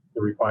offering.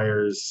 It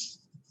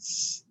requires,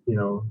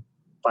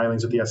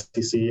 filings with the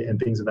SEC and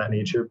things of that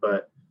nature,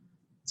 but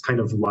it's kind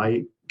of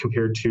light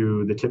compared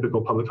to the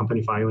typical public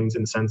company filings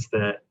in the sense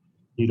that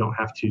you don't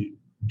have to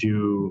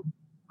do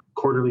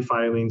quarterly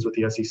filings with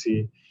the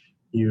SEC.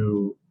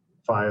 You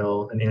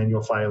file an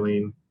annual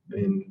filing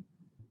and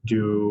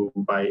due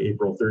by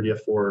April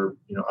 30th for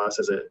us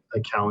as a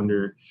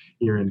calendar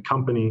year-end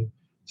company.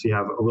 So you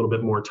have a little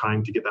bit more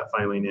time to get that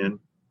filing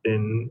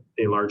in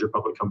a larger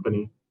public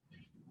company.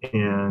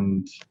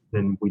 And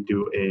then we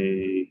do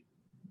a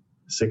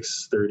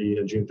 6/30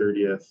 and June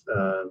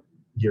 30th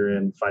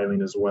year-end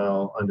filing as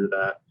well under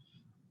that.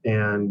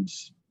 And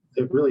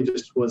it really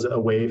just was a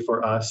way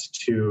for us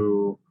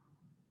to,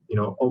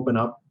 open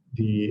up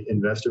the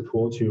investor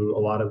pool to a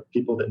lot of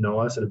people that know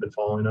us and have been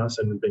following us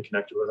and have been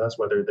connected with us,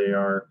 whether they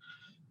are,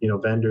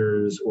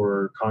 vendors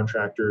or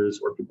contractors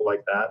or people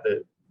like that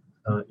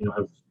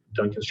have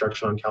done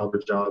construction on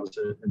Caliber jobs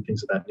and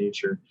things of that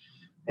nature.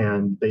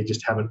 And they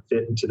just haven't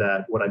fit into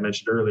that, what I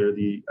mentioned earlier,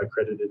 the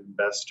accredited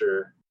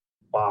investor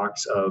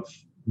box of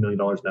 $1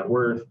 million net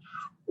worth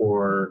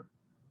or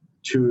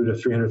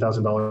 $200,000 to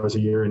 $300,000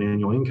 a year in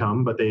annual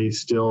income, but they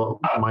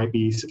still might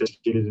be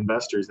sophisticated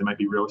investors. They might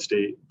be real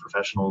estate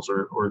professionals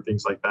or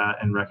things like that,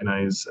 and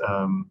recognize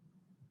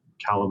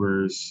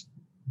Caliber's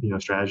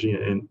strategy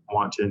and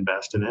want to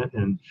invest in it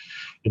and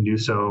do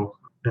so.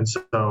 And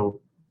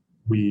so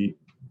we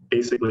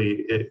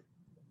basically,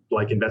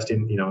 like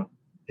investing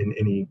in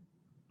any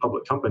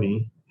public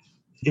company,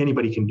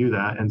 anybody can do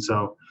that. And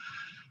so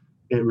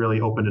it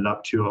really opened it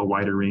up to a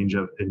wider range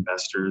of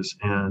investors.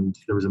 And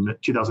there was a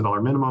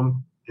 $2,000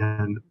 minimum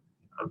and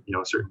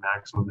a certain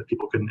maximum that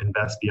people couldn't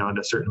invest beyond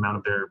a certain amount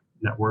of their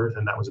net worth,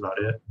 and that was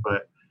about it.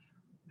 But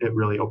it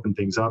really opened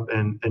things up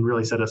and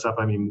really set us up.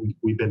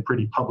 We've been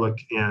pretty public,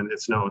 and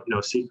it's no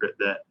secret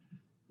that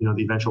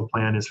the eventual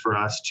plan is for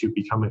us to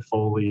become a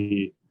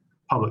fully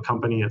public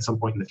company at some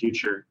point in the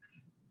future,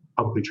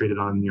 publicly traded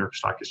on New York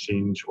Stock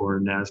Exchange or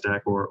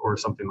NASDAQ or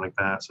something like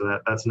that. So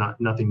that's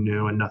nothing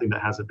new and nothing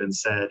that hasn't been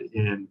said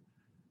in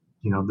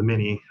the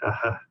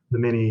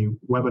many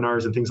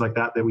webinars and things like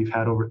that we've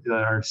had over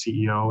our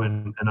CEO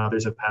and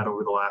others have had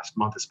over the last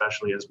month,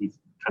 especially as we've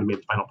kind of made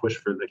the final push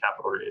for the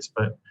capital raise.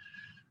 But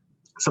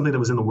something that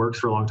was in the works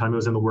for a long time. It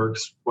was in the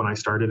works when I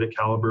started at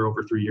Caliber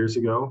over 3 years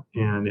ago,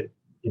 and it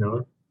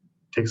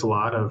takes a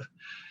lot of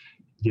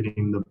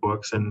getting the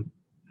books and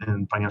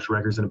financial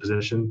records in a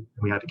position.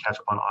 And we had to catch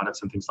up on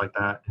audits and things like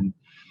that, and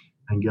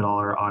get all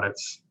our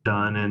audits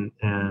done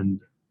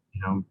and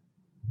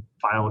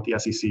file with the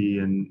SEC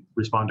and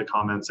respond to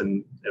comments.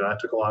 And that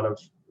took a lot of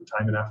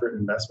time and effort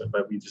and investment,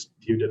 but we just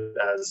viewed it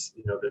as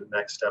the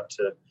next step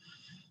to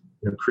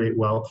create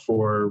wealth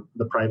for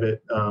the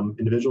private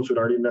individuals who had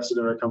already invested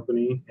in our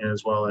company,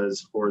 as well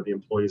as for the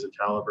employees of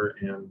Caliber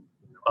and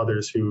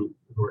others who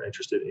were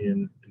interested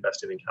in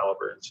investing in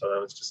Caliber. And so that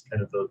was just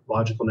kind of the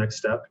logical next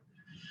step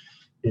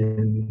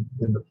in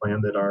the plan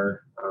that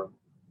our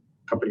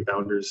company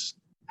founders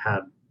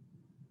had.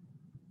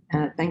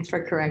 Thanks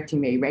for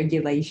correcting me.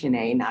 Regulation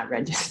A, not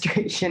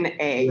registration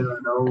A. Yeah,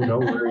 no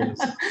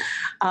worries.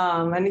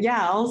 And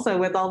also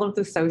with all of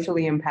the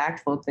socially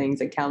impactful things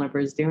that Caliber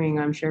is doing,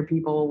 I'm sure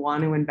people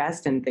want to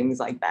invest in things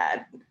like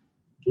that.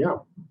 Yeah.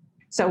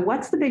 So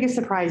what's the biggest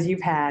surprise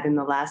you've had in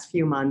the last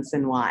few months,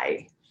 and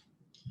why?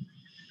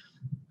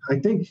 I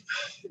think,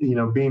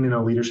 being in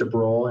a leadership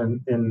role, and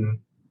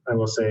I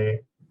will say,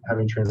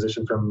 having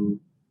transitioned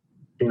from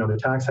being on the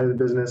tax side of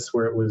the business,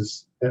 where it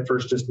was at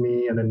first just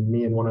me and then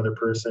me and one other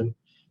person,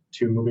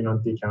 to moving on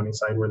to the accounting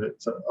side, where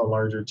it's a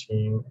larger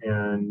team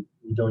and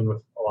dealing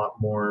with a lot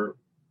more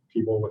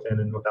people within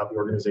and without the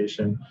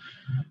organization.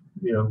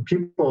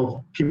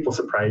 People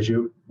surprise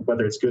you,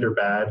 whether it's good or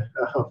bad.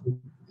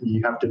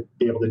 You have to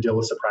be able to deal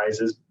with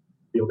surprises,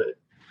 be able to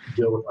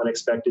deal with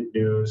unexpected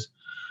news,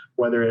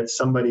 whether it's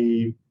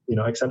somebody,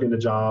 accepting a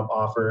job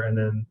offer and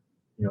then,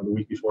 the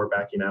week before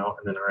backing out,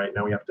 and then, all right,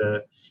 now we have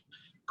to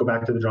go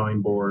back to the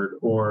drawing board,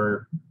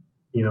 or,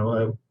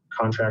 a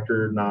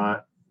contractor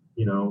not,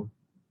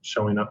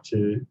 showing up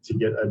to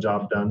get a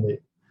job done that,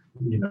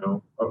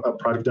 a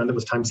project done that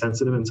was time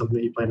sensitive and something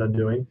that you planned on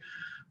doing,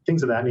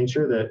 things of that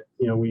nature that,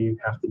 we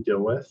have to deal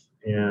with.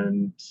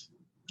 And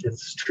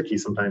it's tricky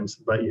sometimes,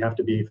 but you have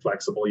to be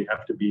flexible. You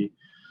have to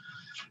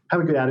have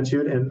a good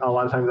attitude. And a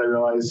lot of times I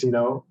realize,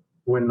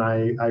 when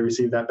I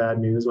receive that bad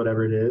news,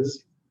 whatever it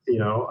is,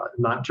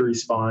 not to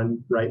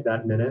respond right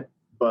that minute,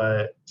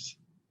 but,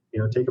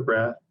 take a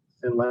breath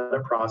and let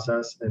it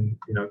process, and,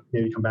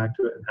 maybe come back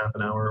to it in half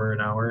an hour or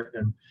an hour.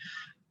 And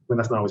when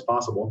that's not always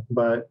possible,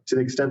 but to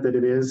the extent that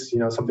it is,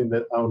 something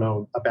that,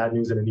 a bad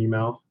news in an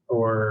email,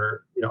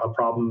 or, a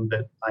problem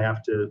that I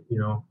have to,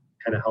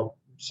 kind of help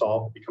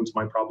solve becomes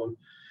my problem.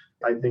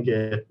 I think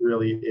it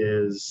really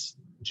is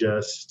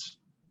just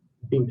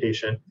being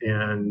patient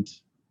and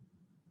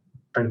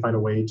trying to find a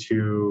way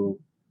to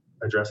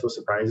address those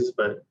surprises.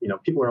 But,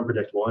 people are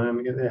unpredictable,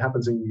 and it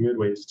happens in good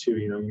ways too.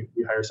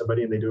 You hire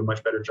somebody and they do a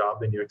much better job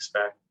than you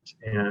expect.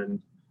 And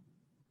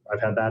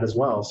I've had that as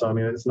well. So,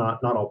 it's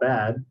not all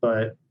bad,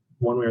 but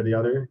one way or the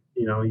other,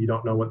 you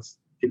don't know what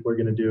people are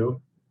going to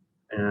do,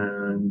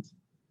 and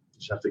you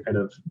just have to kind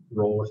of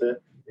roll with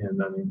it.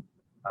 And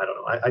I don't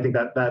know. I think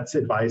that's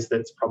advice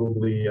that's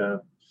probably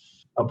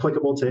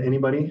applicable to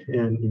anybody,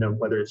 and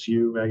whether it's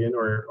you, Megan,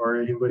 or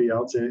anybody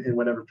else in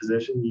whatever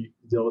position you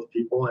deal with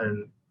people,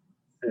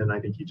 and I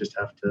think you just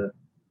have to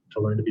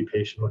learn to be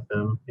patient with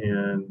them,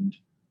 and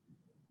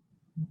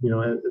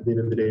at the end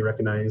of the day,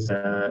 recognize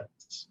that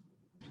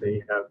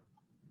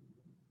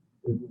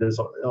there's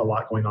a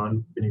lot going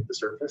on beneath the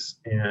surface,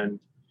 and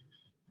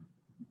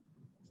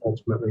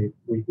ultimately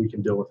we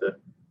can deal with it.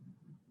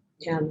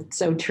 Yeah, it's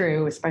so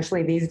true.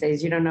 Especially these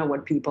days, you don't know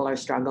what people are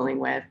struggling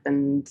with,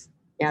 and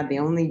the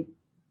only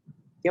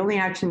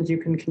actions you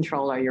can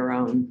control are your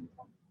own.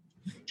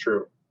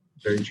 True.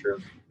 Very true.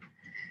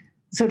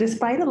 So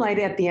despite a light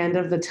at the end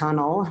of the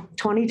tunnel,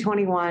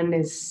 2021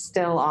 is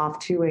still off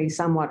to a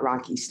somewhat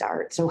rocky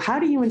start. So how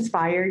do you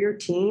inspire your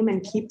team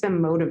and keep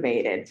them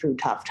motivated through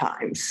tough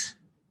times?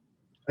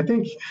 I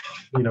think, it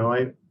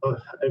kind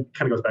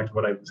of goes back to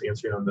what I was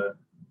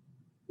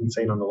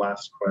saying on the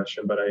last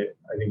question, but I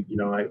think,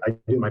 I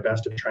do my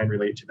best to try and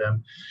relate to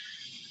them.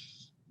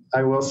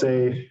 I will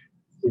say,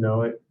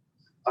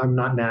 I'm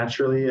not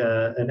naturally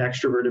an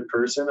extroverted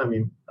person.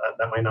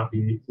 That might not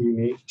be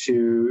unique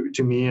to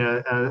me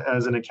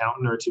as an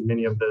accountant, or to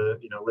many of the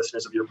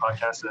listeners of your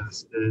podcast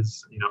as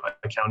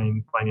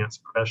accounting finance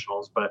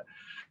professionals. But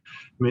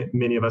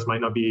many of us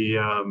might not be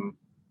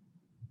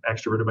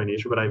extroverted by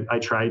nature. But I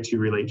try to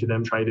relate to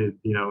them. Try to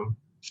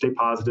stay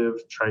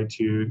positive. Try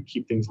to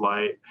keep things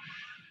light,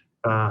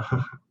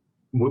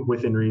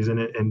 within reason,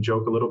 and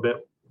joke a little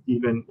bit,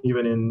 even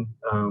in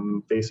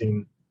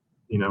facing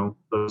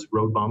those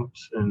road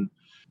bumps and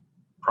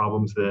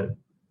problems that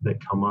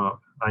come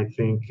up. I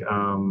think,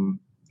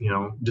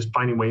 just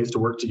finding ways to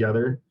work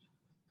together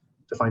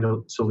to find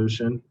a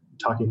solution,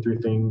 talking through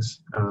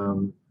things,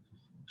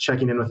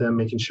 checking in with them,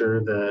 making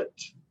sure that,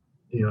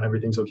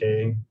 everything's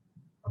okay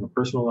on a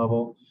personal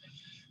level.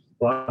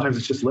 A lot of times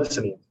it's just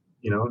listening,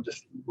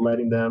 just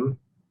letting them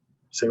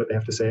say what they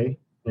have to say.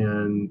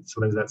 And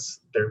sometimes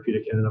that's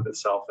therapeutic in and of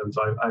itself. And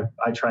so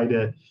I try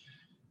to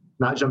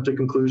not jump to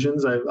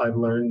conclusions. I've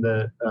learned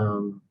that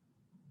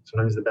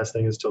sometimes the best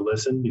thing is to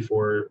listen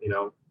before,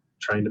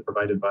 trying to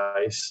provide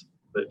advice.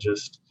 But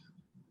just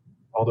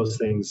all those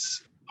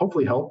things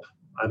hopefully help.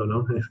 I don't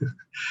know.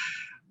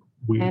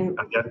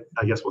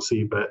 I guess we'll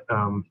see, but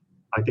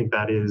I think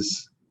that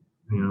is,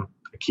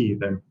 a key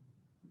there.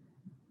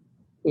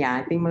 Yeah,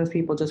 I think most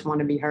people just want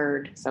to be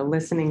heard. So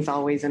listening is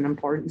always an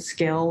important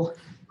skill.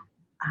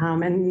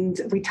 And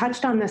we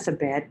touched on this a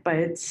bit,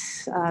 but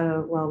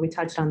we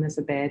touched on this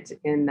a bit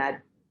in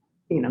that,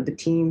 the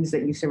teams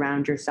that you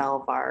surround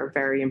yourself are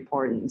very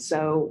important.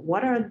 So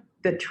what are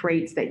the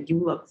traits that you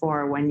look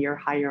for when you're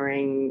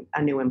hiring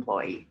a new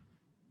employee?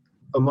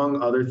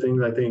 Among other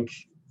things, I think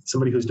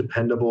somebody who's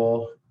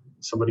dependable,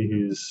 somebody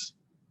who's,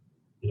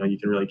 you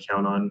can really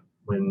count on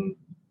when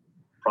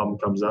problem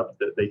comes up,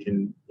 that they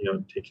can,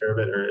 take care of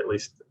it, or at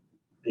least,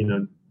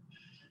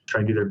 try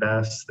and do their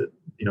best, that,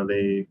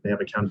 they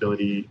have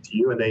accountability to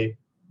you and they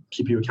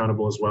keep you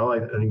accountable as well. I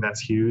think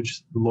that's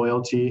huge.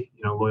 Loyalty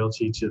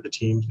to the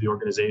team, to the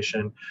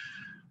organization,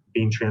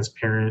 being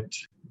transparent,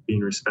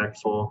 being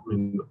respectful. I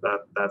mean,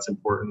 that's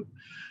important.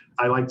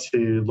 I like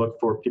to look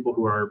for people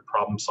who are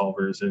problem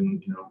solvers,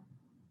 and,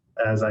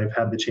 as I've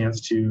had the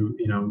chance to,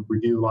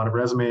 review a lot of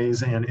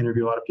resumes and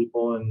interview a lot of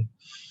people and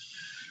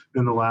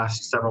in the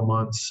last several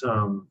months,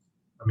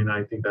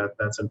 I think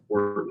that's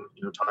important,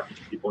 talking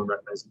to people and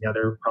recognizing,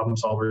 they're problem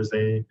solvers.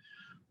 They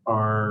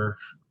are,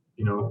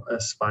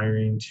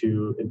 aspiring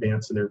to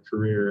advance in their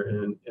career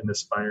and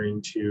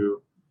aspiring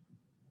to,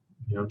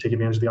 take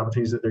advantage of the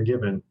opportunities that they're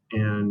given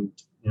and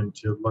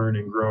to learn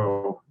and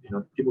grow.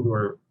 People who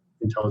are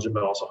intelligent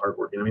but also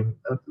hardworking.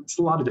 It's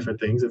a lot of different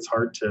things. It's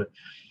hard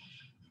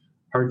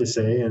to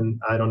say, and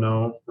I don't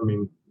know.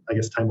 I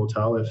guess time will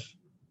tell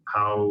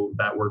how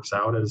that works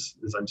out, as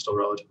I'm still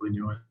relatively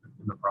new in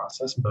the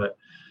process. But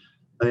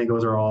I think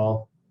those are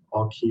all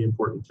key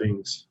important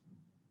things.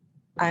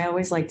 I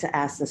always like to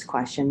ask this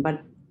question,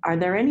 but are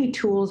there any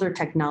tools or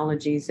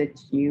technologies that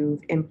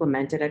you've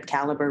implemented at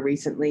Caliber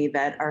recently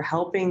that are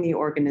helping the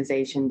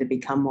organization to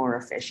become more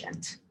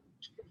efficient?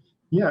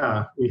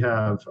 Yeah, we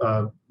have.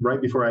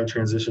 Right before I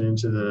transitioned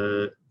into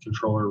the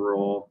controller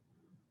role,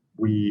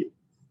 we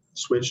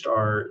switched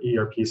our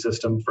ERP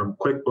system from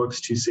QuickBooks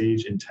to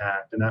Sage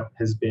Intacct, and that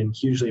has been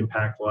hugely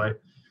impactful.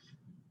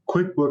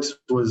 QuickBooks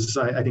was,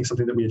 I think,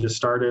 something that we had just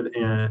started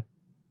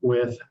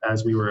with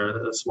as we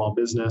were a small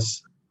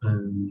business,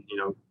 and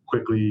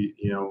quickly,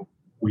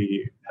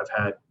 we have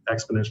had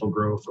exponential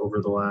growth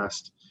over the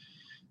last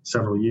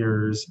several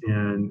years,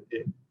 and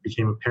it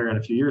became apparent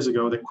a few years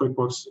ago that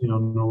QuickBooks,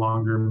 no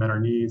longer met our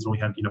needs when we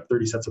had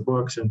 30 sets of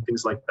books and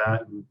things like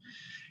that.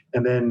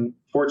 And then,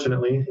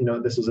 fortunately,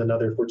 this was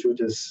another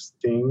fortuitous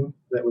thing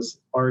that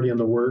was already in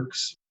the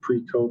works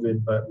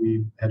pre-COVID, but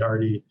we had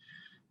already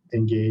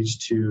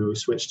engaged to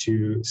switch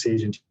to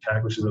Sage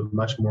Intacct, which is a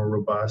much more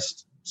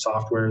robust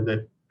software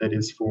that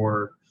is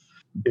for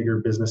bigger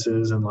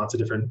businesses and lots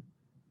of different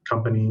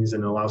companies,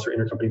 and allows for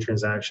intercompany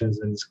transactions,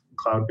 and it's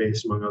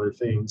cloud-based, among other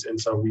things. And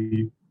so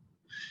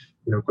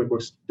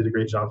QuickBooks did a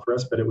great job for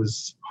us, but it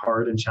was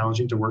hard and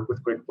challenging to work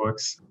with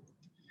QuickBooks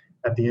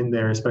at the end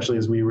there, especially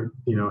as we were,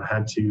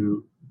 had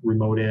to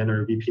remote in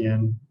or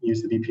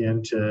use the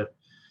VPN to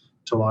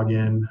log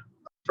in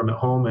from at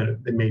home,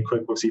 and it made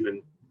QuickBooks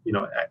even,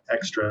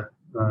 extra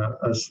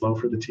slow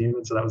for the team.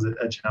 And so that was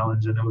a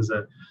challenge, and it was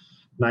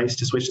nice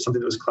to switch to something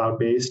that was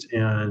cloud-based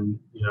and,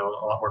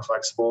 a lot more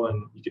flexible,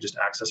 and you could just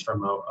access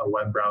from a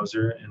web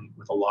browser and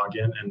with a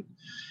login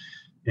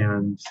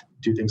and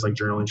do things like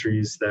journal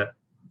entries that,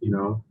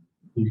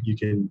 you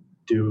can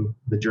do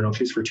the journal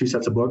entries for 2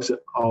 sets of books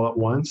all at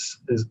once,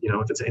 if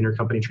it's an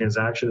intercompany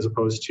transaction, as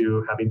opposed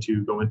to having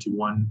to go into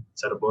one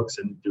set of books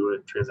and do a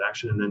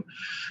transaction and then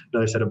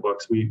another set of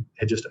books. We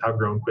had just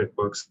outgrown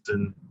QuickBooks,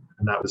 and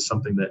that was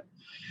something that,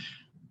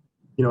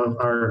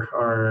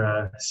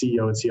 our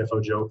CEO and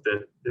CFO joke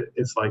that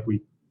it's like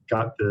we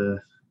got the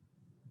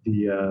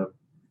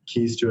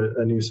keys to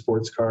a new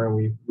sports car, and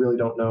we really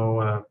don't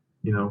know,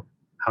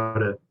 how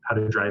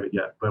to drive it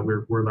yet, but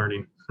we're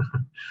learning.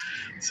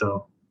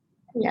 So.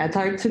 Yeah, it's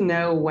hard to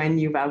know when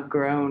you've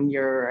outgrown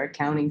your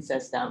accounting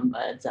system,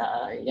 but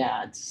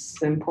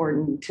it's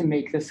important to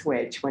make the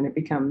switch when it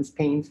becomes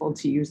painful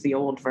to use the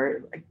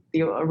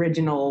the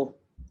original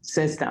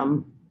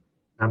system.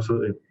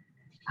 Absolutely.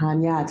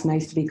 It's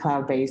nice to be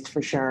cloud-based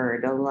for sure.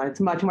 It's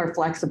much more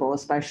flexible,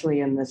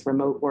 especially in this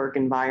remote work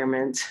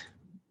environment.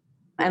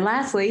 And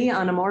lastly,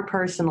 on a more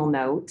personal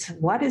note,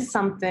 what is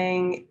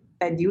something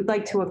that you'd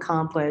like to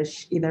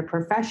accomplish either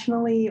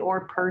professionally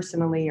or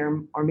personally,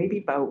 or maybe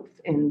both,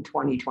 in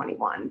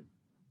 2021?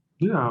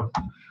 Yeah.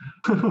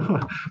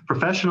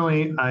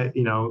 Professionally,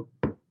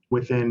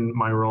 within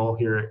my role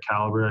here at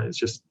Caliber, it's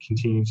just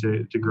continuing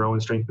to grow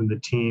and strengthen the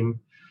team,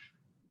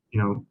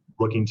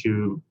 looking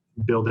to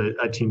build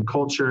a team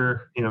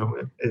culture,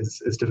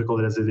 as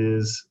difficult as it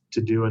is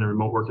to do in a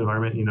remote work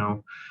environment.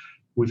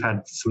 We've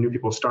had some new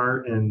people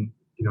start, and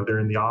they're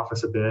in the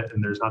office a bit,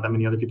 and there's not that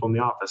many other people in the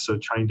office. So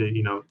trying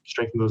to,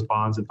 strengthen those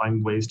bonds and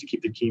find ways to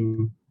keep the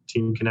team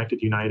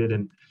connected, united,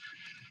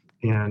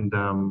 and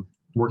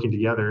working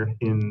together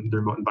in the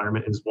remote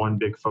environment is one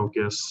big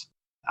focus.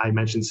 I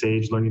mentioned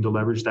Sage, learning to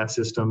leverage that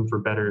system for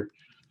better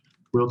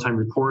real-time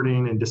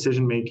reporting and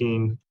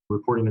decision-making,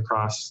 reporting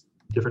across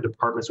different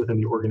departments within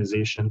the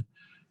organization.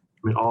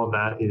 mean, all of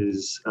that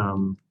is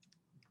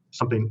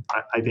something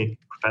I think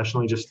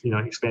professionally, just,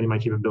 expanding my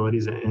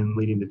capabilities and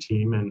leading the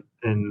team.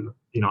 And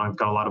I've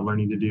got a lot of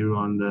learning to do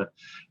on the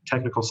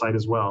technical side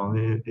as well,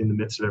 in the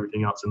midst of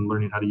everything else, and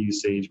learning how to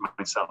use Sage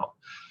myself.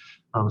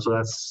 So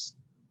that's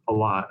a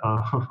lot.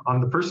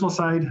 On the personal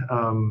side,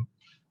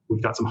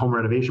 we've got some home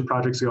renovation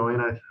projects going.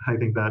 I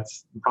think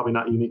that's probably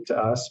not unique to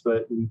us,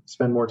 but we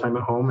spend more time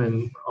at home,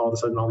 and all of a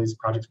sudden all these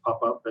projects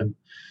pop up. And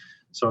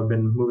so I've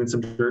been moving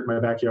some dirt in my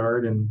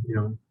backyard and,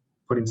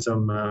 putting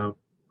some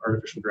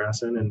artificial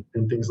grass in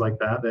and things like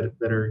that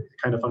are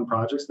kind of fun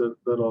projects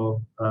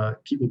that'll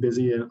keep me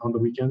busy on the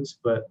weekends.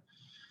 But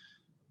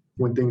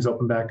when things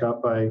open back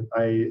up,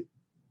 I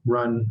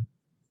run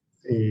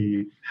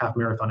a half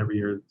marathon every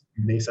year,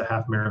 Mesa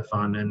Half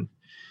Marathon,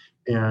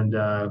 and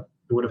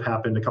it would have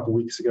happened a couple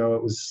weeks ago.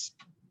 It was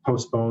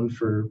postponed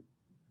for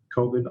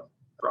COVID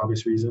for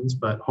obvious reasons,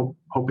 but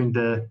hoping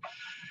to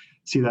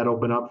see that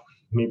open up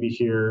maybe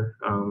here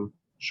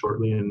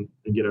shortly and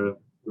get a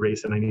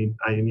race. And I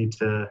need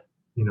to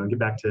get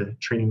back to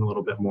training a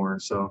little bit more.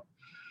 So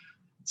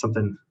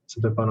something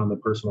fun on the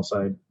personal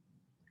side.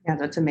 Yeah,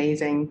 that's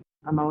amazing.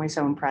 I'm always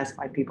so impressed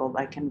by people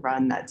that can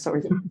run that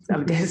sort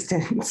of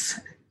distance.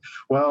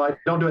 Well, I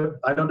don't do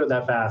it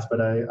that fast, but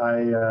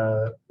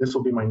I this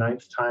will be my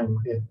 9th time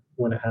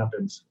when it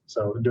happens.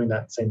 So doing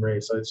that same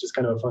race. So it's just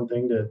kind of a fun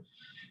thing to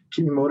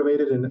keep me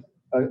motivated, and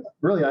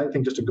really, I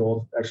think just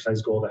a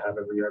exercise goal to have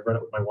every year. I've run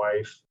it with my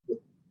wife, with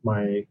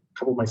a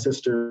couple of my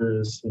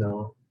sisters,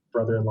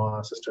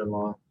 brother-in-law,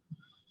 sister-in-law,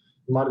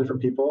 a lot of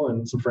different people,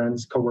 and some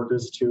friends,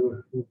 coworkers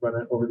too, who've run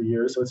it over the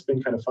years. So it's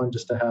been kind of fun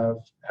just to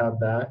have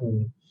that.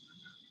 And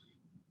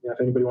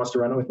if anybody wants to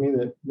run it with me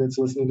that's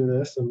listening to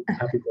this, I'm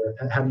happy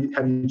to have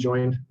you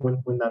join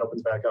when that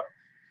opens back up.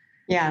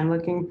 Yeah, I'm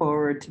looking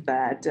forward to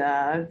that,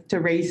 to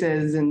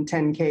races and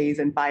 10Ks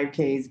and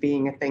 5Ks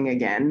being a thing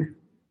again.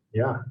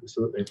 Yeah,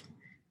 absolutely.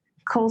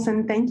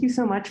 Colson, thank you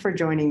so much for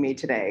joining me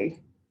today.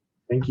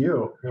 Thank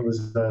you. It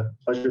was a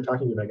pleasure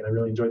talking to you, Megan. I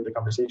really enjoyed the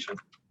conversation.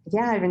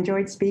 Yeah, I've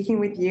enjoyed speaking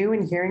with you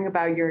and hearing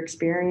about your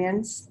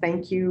experience.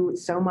 Thank you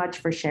so much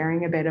for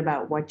sharing a bit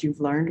about what you've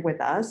learned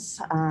with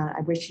us. I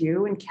wish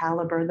you and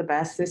Caliber the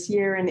best this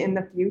year and in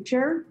the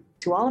future.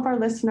 To all of our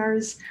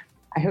listeners,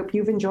 I hope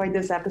you've enjoyed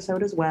this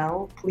episode as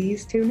well.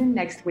 Please tune in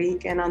next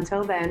week. And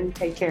until then,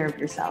 take care of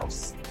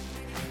yourselves.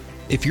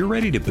 If you're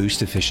ready to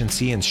boost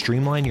efficiency and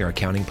streamline your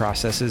accounting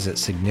processes at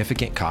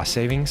significant cost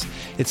savings,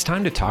 it's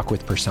time to talk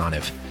with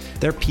Personiv.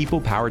 Their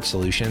people-powered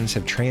solutions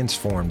have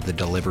transformed the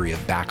delivery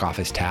of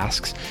back-office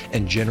tasks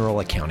and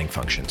general accounting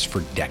functions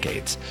for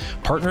decades,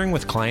 partnering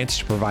with clients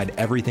to provide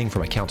everything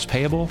from accounts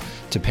payable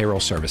to payroll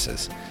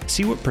services.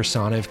 See what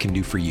Personiv can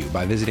do for you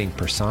by visiting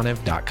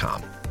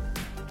personiv.com.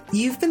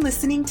 You've been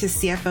listening to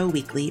CFO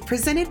Weekly,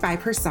 presented by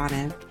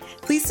Personiv.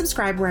 Please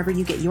subscribe wherever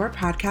you get your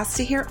podcasts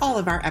to hear all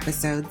of our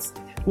episodes.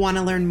 Want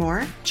to learn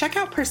more? Check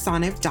out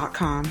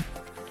personiv.com.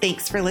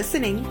 Thanks for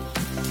listening.